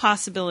real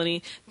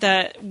possibility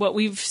that what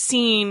we've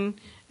seen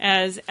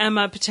as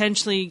Emma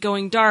potentially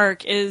going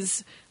dark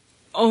it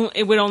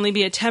would only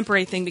be a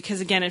temporary thing,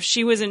 because, again, if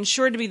she was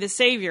ensured to be the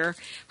savior,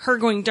 her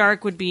going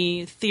dark would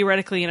be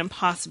theoretically an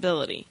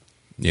impossibility.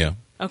 Yeah.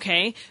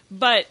 Okay?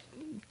 But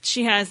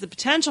she has the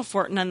potential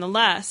for it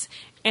nonetheless,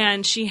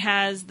 and she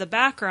has the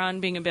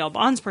background, being a bail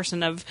bonds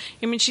person,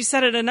 she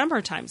said it a number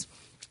of times.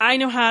 I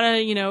know how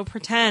to,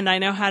 pretend. I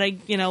know how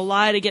to,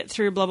 lie to get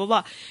through, blah, blah,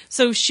 blah.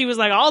 So she was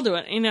like, I'll do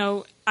it.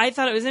 I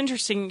thought it was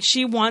interesting.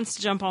 She wants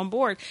to jump on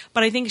board,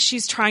 but I think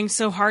she's trying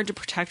so hard to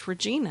protect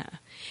Regina.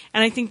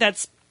 And I think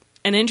that's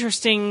an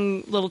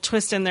interesting little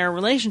twist in their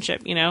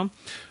relationship,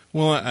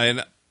 Well,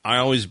 I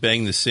always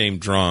bang the same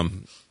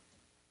drum,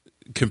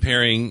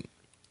 comparing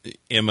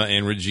Emma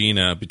and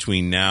Regina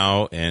between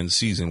now and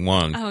season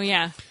 1. Oh,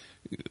 yeah.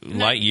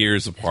 Light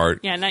years apart.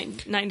 Yeah,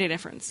 night-and-day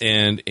difference.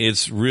 And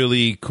it's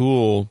really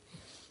cool.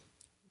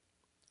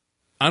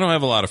 I don't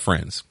have a lot of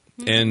friends.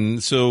 Mm-hmm.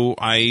 And so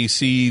I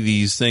see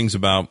these things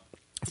about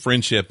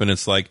friendship, and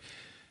it's like,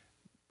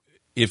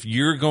 if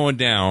you're going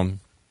down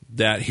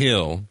that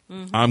hill,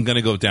 I'm going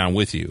to go down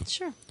with you.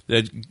 Sure.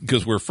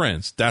 Because we're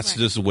friends. That's right.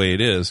 just the way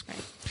it is. Right.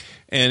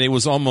 And it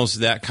was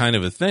almost that kind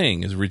of a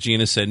thing, as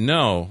Regina said,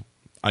 no,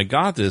 I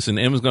got this. And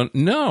Emma's going,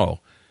 no,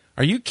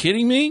 are you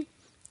kidding me?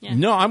 Yeah.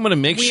 No, I'm going to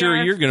make sure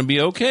you're going to be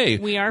okay.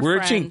 We're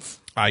friends. A team.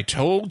 I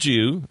told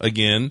you,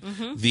 again,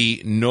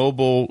 the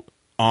noble,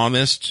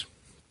 honest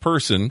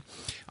person,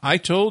 I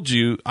told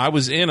you I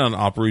was in on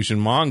Operation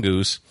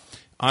Mongoose.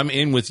 I'm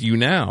in with you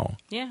now.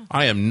 Yeah.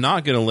 I am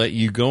not going to let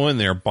you go in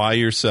there by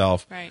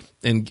yourself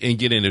and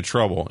get into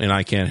trouble, and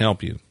I can't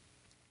help you.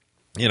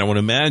 And I would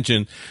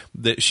imagine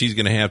that she's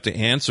going to have to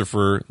answer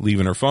for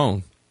leaving her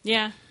phone.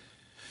 Yeah.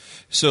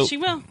 So she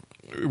will.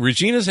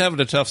 Regina's having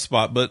a tough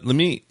spot, but let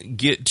me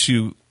get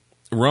to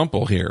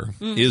Rumpel here.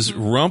 Is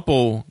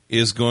Rumpel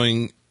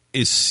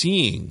is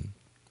seeing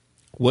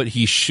what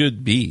he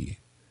should be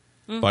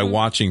by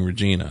watching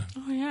Regina.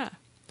 Oh, yeah.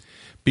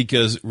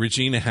 Because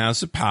Regina has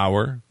the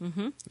power.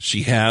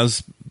 She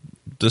has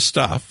the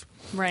stuff.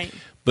 Right.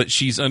 But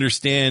she's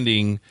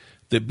understanding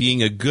that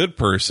being a good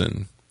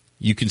person,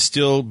 you can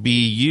still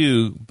be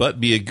you, but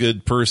be a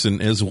good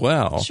person as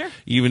well. Sure.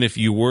 Even if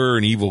you were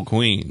an evil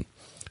queen.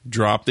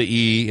 Drop the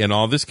E and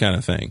all this kind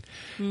of thing.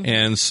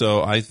 And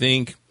so I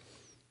think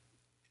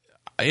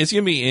it's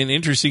going to be an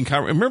interesting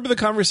Remember the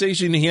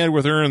conversation he had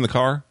with her in the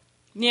car?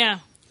 Yeah.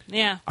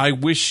 Yeah. I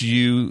wish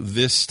you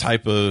this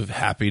type of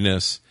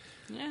happiness.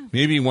 Yeah.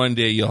 Maybe one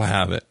day you'll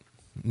have it.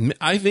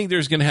 I think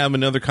there's going to have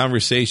another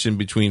conversation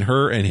between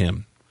her and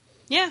him.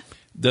 Yeah.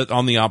 That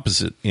on the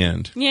opposite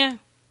end. Yeah.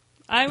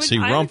 I would see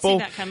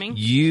that coming.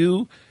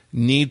 You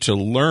need to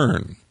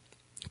learn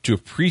to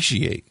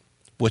appreciate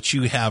what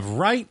you have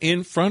right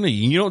in front of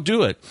you. You don't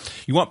do it.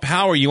 You want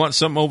power. You want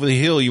something over the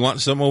hill. You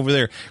want something over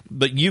there.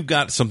 But you've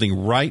got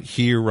something right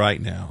here, right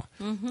now.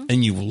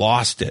 And you've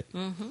lost it.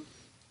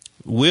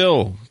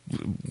 Will,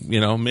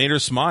 made her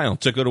smile,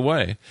 took it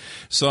away.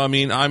 So, I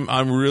mean,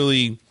 I'm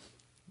really,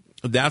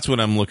 that's what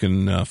I'm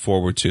looking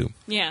forward to.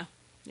 Yeah.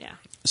 Yeah.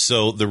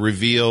 So the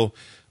reveal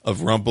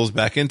of Rumpel's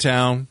back in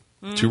town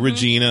to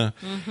Regina.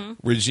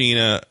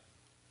 Regina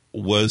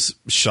was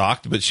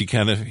shocked, but she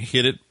kind of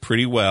hit it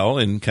pretty well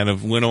and kind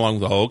of went along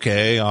with,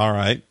 okay, all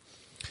right.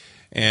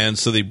 And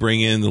so they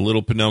bring in the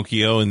little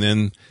Pinocchio, and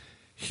then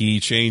he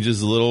changes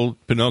the little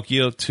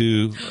Pinocchio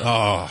to,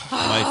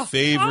 my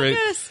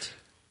favorite.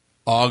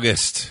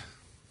 August.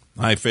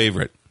 My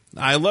favorite.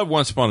 I love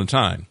Once Upon a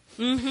Time.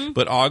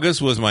 But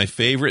August was my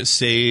favorite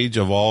sage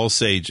of all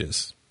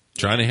sages.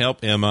 Trying to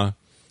help Emma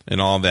and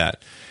all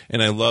that.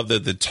 And I love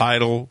that the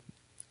title,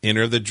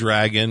 Enter the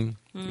Dragon,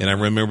 and I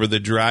remember the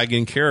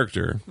dragon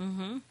character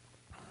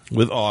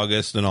with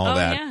August and all Oh,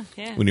 that. yeah,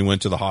 yeah. When he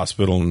went to the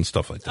hospital and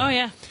stuff like that. Oh,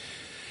 yeah.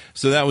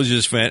 So that was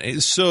just fan.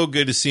 It's so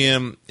good to see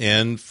him.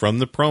 And from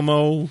the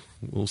promo,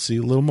 we'll see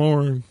a little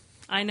more.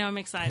 I know. I'm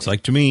excited. It's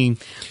like to me.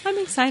 I'm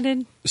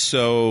excited.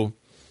 So,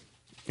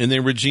 and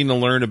then Regina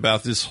learned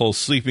about this whole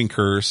sleeping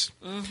curse,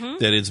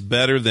 that it's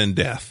better than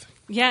death.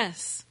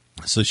 Yes.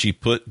 So she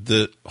put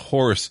the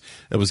horse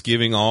that was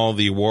giving all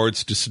the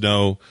awards to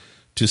Snow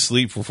to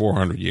sleep for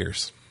 400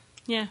 years.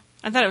 Yeah.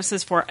 I thought it was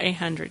says for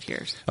 100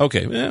 years.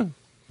 Okay, yeah.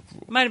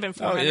 Might have been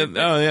 400.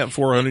 Oh, yeah,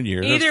 400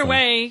 years. That's Either fine.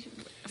 way,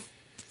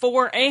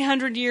 for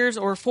 100 years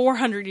or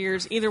 400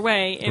 years, either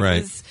way, it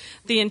Right. was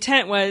the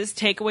intent was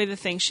take away the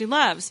thing she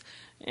loves.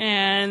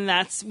 And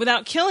that's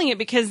without killing it,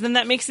 because then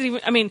that makes it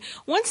even. I mean,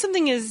 once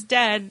something is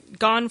dead,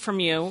 gone from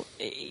you,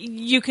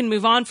 you can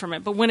move on from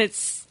it. But when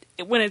it's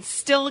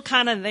still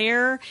kind of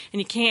there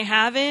and you can't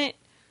have it,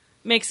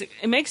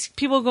 it makes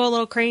people go a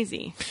little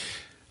crazy.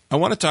 I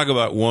want to talk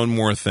about one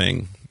more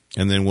thing,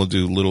 and then we'll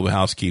do a little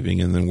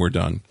housekeeping, and then we're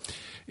done.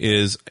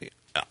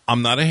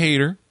 I'm not a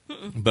hater,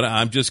 but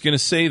I'm just going to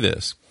say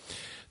this.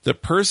 The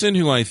person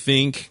who I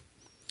think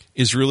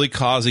is really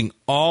causing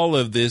all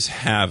of this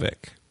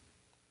havoc,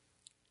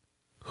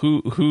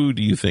 who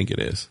do you think it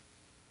is?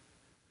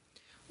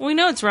 Well, we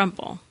know it's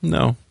Rumple.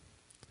 No.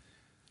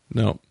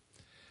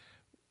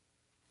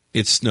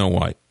 It's Snow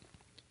White.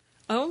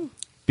 Oh,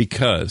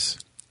 Because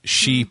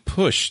she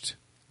pushed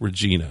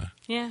Regina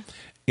yeah,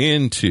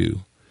 into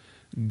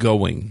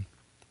going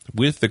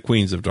with the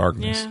Queens of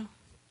Darkness. yeah.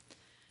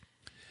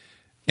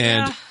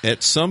 And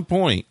at some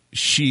point,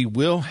 she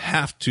will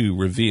have to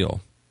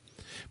reveal,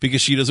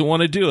 because she doesn't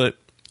want to do it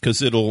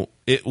because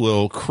it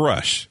will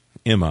crush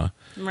Emma.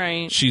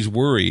 Right. She's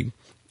worried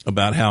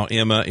about how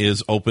Emma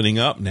is opening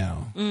up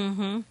now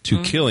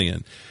to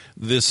Killian.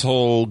 This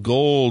whole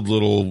gold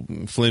little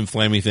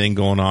flim-flammy thing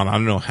going on, I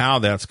don't know how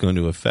that's going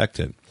to affect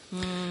it.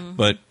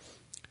 But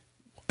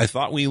I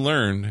thought we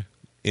learned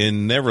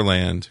in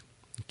Neverland,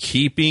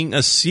 keeping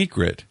a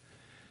secret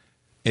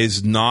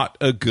is not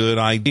a good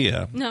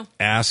idea. No.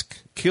 Ask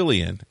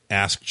Killian.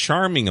 Ask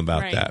Charming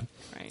about Right, that.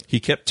 right. He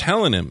kept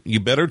telling him, you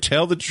better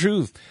tell the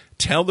truth.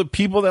 Tell the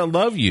people that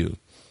love you.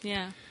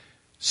 Yeah.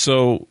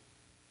 So,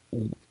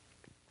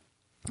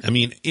 I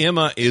mean,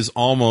 Emma is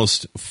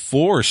almost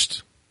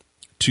forced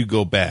to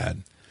go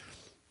bad.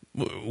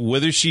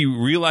 Whether she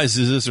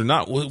realizes this or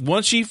not,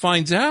 once she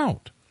finds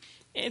out.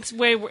 It's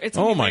way. It's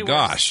Oh gonna be my way worse.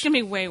 gosh. It's gonna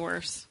be way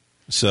worse.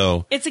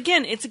 So, It's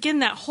again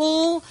that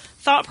whole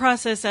thought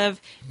process of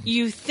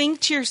you think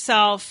to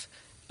yourself,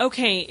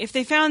 okay, if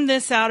they found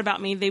this out about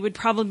me, they would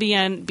probably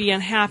be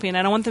unhappy, and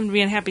I don't want them to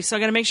be unhappy, so I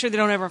got to make sure they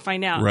don't ever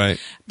find out. Right.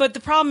 But the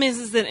problem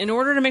is that in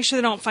order to make sure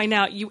they don't find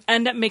out, you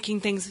end up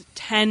making things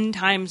 10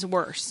 times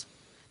worse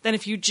than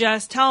if you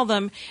just tell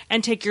them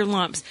and take your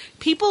lumps.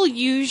 People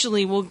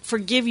usually will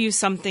forgive you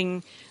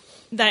something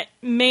that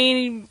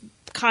may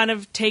kind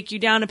of take you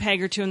down a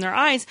peg or two in their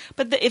eyes,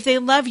 but if they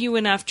love you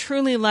enough,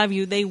 truly love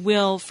you, they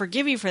will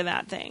forgive you for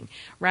that thing,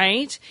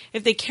 right?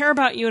 If they care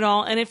about you at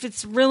all, and if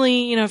it's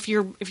really, if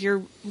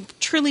you're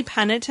truly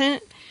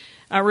repentant,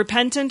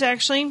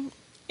 actually,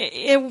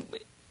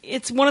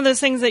 it's one of those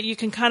things that you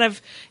can kind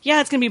of,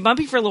 it's going to be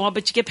bumpy for a little while,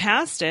 but you get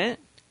past it.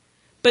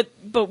 But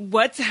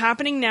what's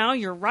happening now?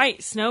 You're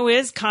right. Snow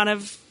is kind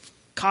of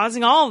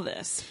causing all of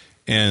this.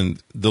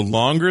 and the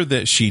longer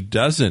that she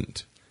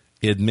doesn't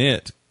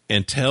admit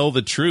and tell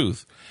the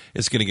truth,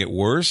 it's going to get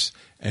worse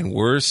and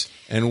worse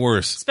and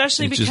worse.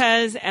 Especially It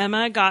because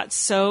Emma got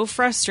so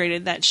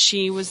frustrated that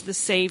she was the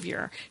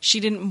savior. She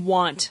didn't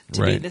want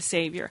to be Right. the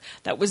savior.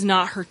 That was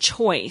not her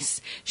choice.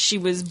 She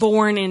was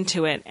born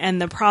into it. And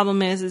the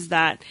problem is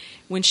that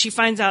when she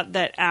finds out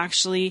that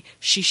actually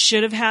she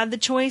should have had the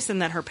choice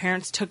and that her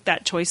parents took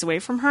that choice away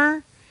from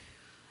her,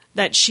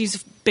 that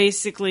she's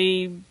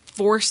basically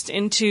forced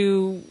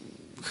into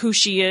who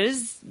she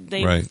is.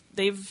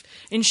 They've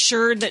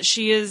ensured that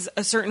she is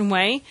a certain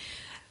way.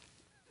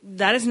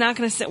 That is not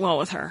going to sit well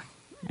with her.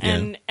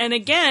 And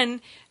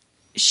again,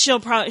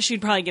 she'd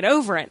probably get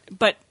over it.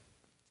 But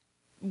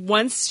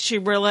once she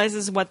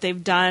realizes what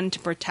they've done to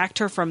protect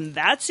her from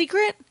that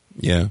secret,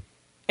 yeah.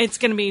 it's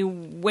going to be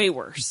way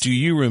worse. Do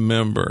you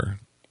remember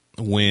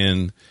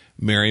when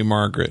Mary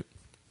Margaret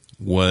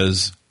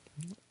was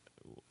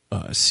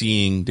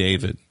seeing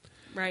David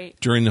Right.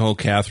 during the whole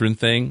Catherine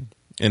thing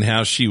and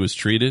how she was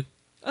treated?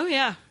 Oh,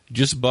 yeah.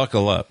 Just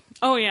buckle up.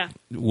 Oh, yeah.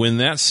 When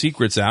that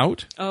secret's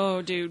out,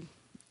 Oh, dude.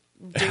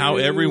 how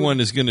everyone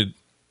is going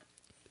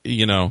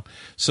to,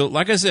 So,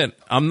 like I said,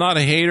 I'm not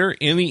a hater.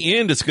 In the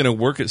end, it's going to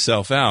work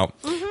itself out.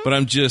 Mm-hmm. But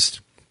I'm just,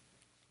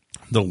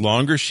 the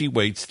longer she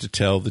waits to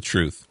tell the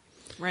truth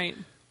Right.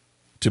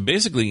 to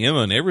basically Emma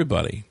and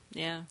everybody,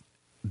 Yeah.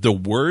 the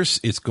worse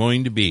it's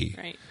going to be.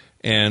 Right.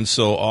 And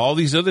so all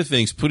these other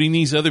things, putting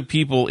these other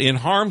people in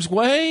harm's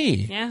way.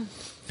 Yeah.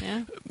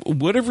 Yeah.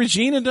 What if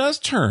Regina does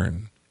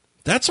turn?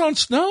 That's on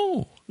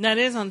Snow. That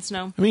is on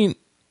Snow. I mean,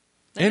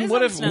 That and is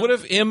what on if Snow. what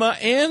if Emma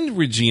and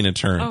Regina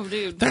turn? Oh,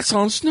 dude. That's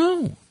on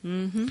Snow.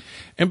 Mm-hmm.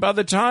 And by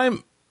the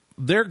time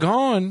they're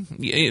gone,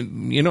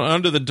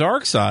 under the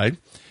dark side,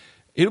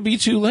 it'll be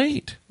too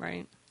late.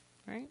 Right.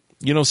 Right.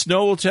 You know,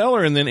 Snow will tell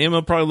her, and then Emma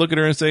will probably look at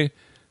her and say,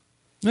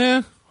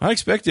 I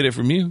expected it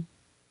from you.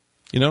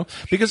 You know,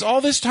 because all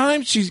this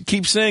time she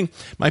keeps saying,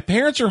 my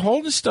parents are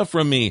holding stuff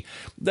from me.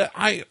 That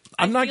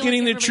I'm not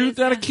getting the truth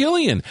out of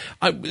Killian.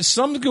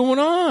 Something's going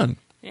on.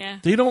 Yeah.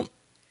 They don't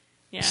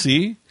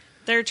see.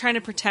 They're trying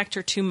to protect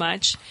her too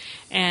much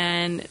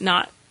and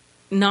not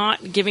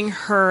giving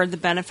her the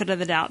benefit of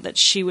the doubt that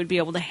she would be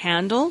able to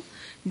handle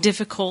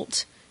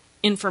difficult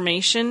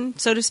information,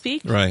 so to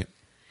speak. Right.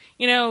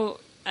 You know,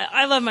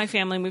 I love my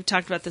family. We've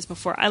talked about this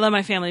before. I love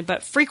my family,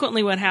 but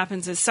frequently what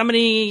happens is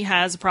somebody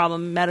has a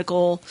problem,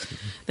 medical,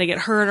 they get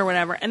hurt or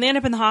whatever, and they end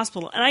up in the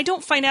hospital. And I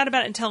don't find out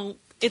about it until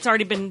it's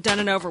already been done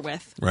and over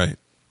with. Right.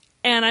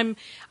 And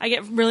I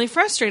get really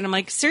frustrated. I'm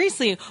like,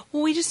 seriously,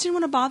 well, we just didn't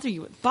want to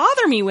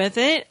bother me with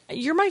it.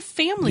 You're my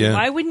family. Yeah.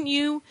 Why wouldn't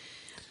you,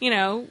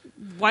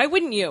 why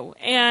wouldn't you?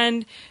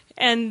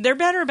 And they're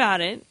better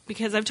about it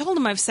because I've told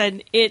them, I've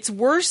said, it's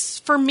worse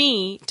for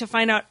me to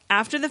find out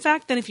after the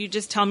fact than if you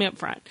just tell me up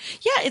front.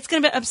 Yeah, it's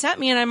going to upset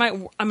me and I'm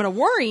going to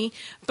worry,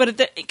 but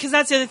because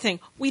that's the other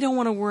thing. We don't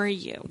want to worry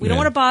you. We don't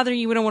want to bother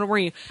you. We don't want to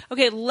worry you.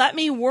 Okay, let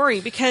me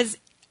worry because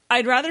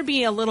I'd rather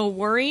be a little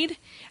worried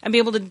and be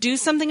able to do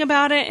something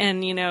about it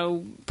and,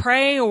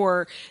 pray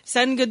or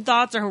send good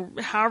thoughts or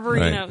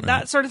however,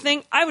 that sort of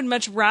thing. I would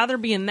much rather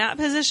be in that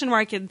position where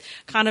I could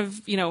kind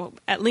of,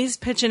 at least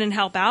pitch in and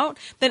help out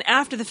than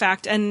after the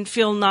fact and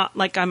feel not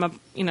like I'm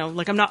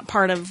like I'm not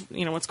part of,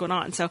 what's going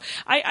on. So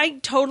I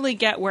totally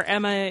get where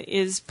Emma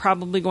is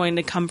probably going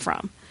to come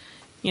from.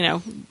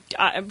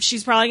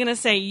 She's probably going to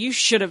say, you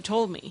should have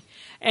told me.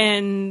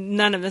 And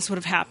none of this would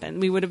have happened.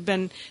 We would have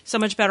been so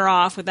much better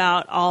off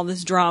without all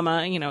this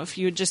drama. If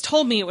you had just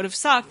told me, it would have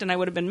sucked and I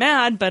would have been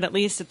mad, but at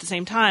least at the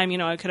same time,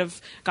 I could have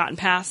gotten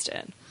past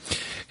it.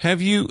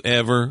 Have you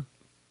ever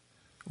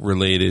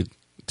related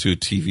to a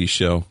TV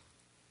show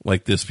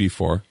like this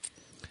before?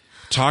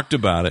 Talked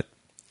about it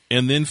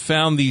and then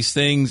found these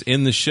things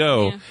in the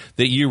show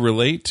that you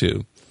relate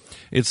to?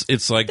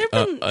 It's like there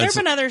have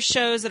been other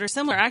shows that are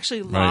similar.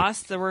 Actually,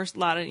 Lost. There were a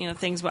lot of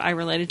things what I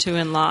related to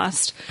in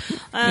Lost.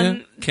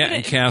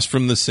 Cast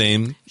from the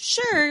same.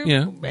 Sure.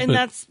 Yeah, and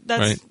that's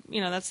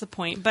that's the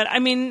point. But I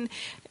mean,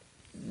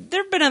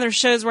 there have been other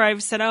shows where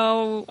I've said,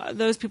 "Oh,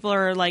 those people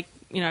are like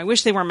I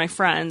wish they were my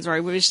friends, or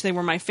I wish they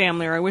were my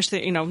family, or I wish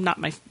they not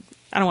my."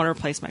 I don't want to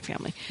replace my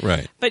family.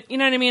 Right. But you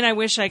know what I mean? I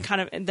wish I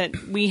that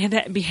we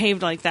had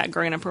behaved like that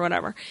growing up or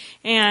whatever.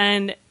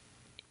 And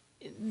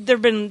there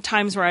have been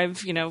times where I've,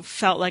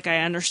 felt like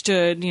I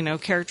understood,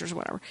 characters or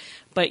whatever.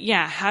 But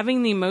yeah,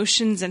 having the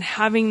emotions and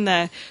having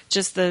the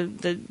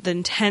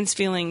intense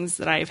feelings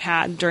that I've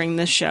had during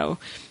this show,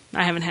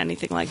 I haven't had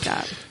anything like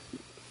that.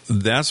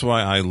 That's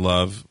why I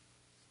love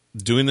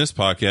doing this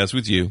podcast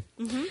with you.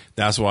 Mm-hmm.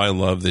 That's why I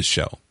love this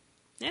show.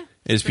 Yeah.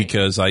 It's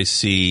because I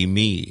see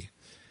me.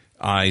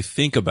 I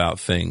think about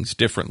things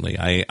differently.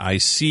 I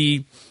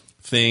see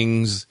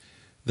things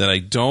that I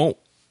don't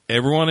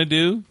ever want to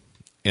do.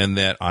 And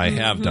that I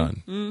have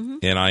done. Mm-hmm.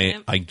 And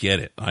I get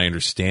it. I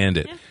understand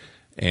it. Yeah.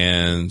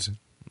 And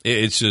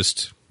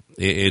it's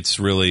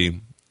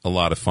really a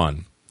lot of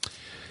fun.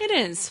 It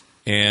is.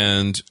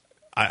 And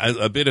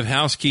a bit of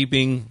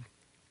housekeeping.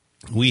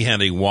 We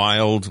had a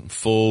wild,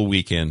 full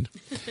weekend.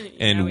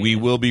 And we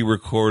will be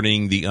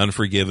recording the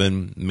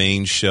Unforgiven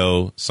main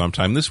show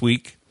sometime this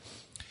week.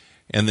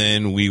 And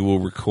then we will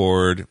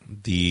record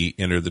the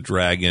Enter the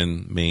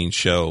Dragon main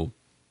show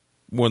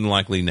more than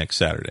likely next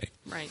Saturday.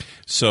 Right.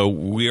 So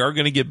we are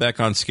going to get back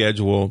on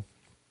schedule,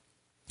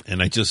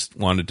 and I just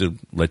wanted to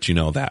let you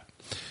know that.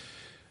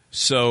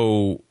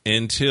 So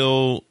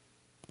until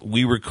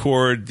we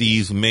record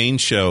these main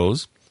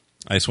shows,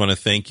 I just want to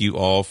thank you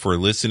all for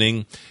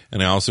listening,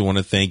 and I also want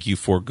to thank you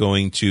for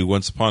going to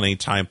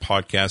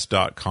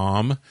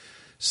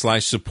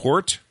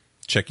onceuponatimepodcast.com/support,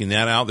 checking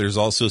that out. There's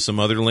also some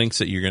other links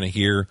that you're going to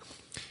hear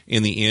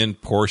in the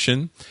end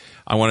portion.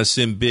 I want to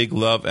send big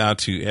love out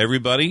to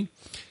everybody.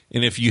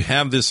 And if you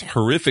have this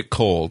horrific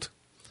cold,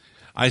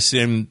 I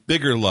send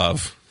bigger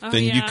love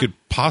than you could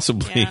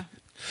possibly. Yeah.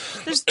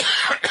 There's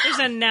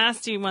a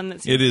nasty one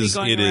that seems it to is. be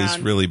going it around, is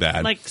really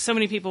bad. Like so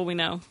many people we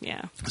know.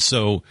 Yeah.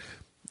 So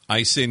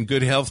I send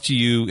good health to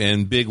you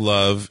and big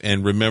love.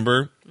 And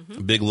remember,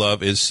 big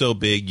love is so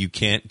big you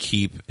can't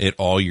keep it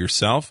all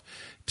yourself.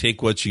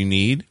 Take what you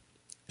need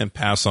and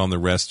pass on the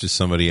rest to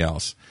somebody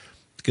else.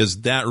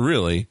 Because that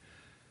really,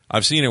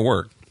 I've seen it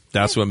work.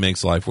 That's what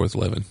makes life worth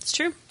living. It's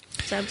true.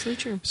 It's absolutely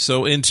true.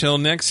 So until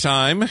next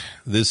time,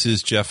 this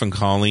is Jeff and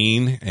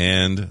Colleen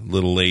and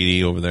little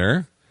lady over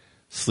there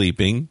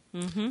sleeping,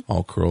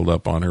 all curled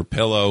up on her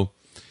pillow.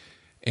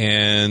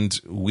 And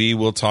we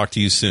will talk to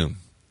you soon. Bye.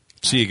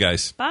 See you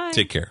guys. Bye.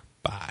 Take care.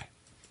 Bye.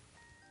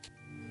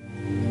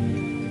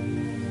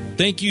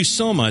 Thank you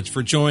so much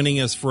for joining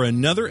us for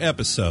another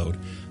episode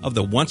of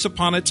the Once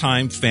Upon a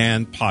Time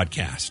Fan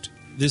Podcast.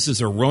 This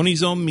is a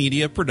Ronizome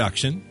Media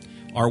production.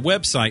 Our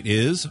website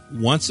is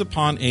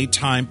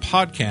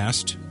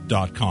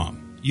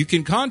onceuponatimepodcast.com. You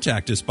can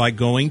contact us by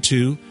going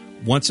to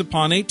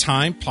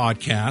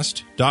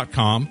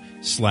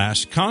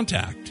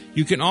onceuponatimepodcast.com/contact.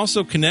 You can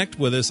also connect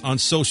with us on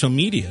social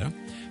media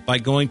by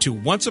going to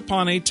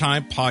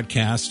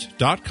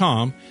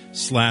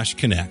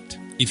onceuponatimepodcast.com/connect.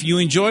 If you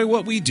enjoy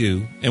what we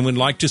do and would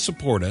like to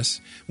support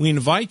us, we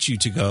invite you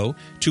to go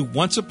to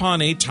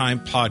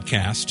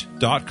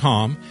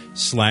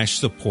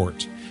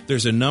onceuponatimepodcast.com/support.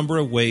 There's a number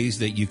of ways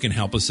that you can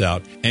help us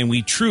out, and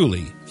we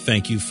truly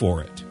thank you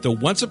for it. The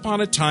Once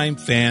Upon a Time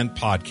Fan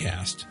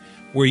Podcast,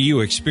 where you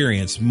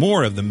experience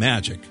more of the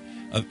magic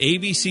of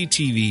ABC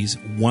TV's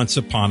Once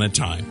Upon a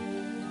Time.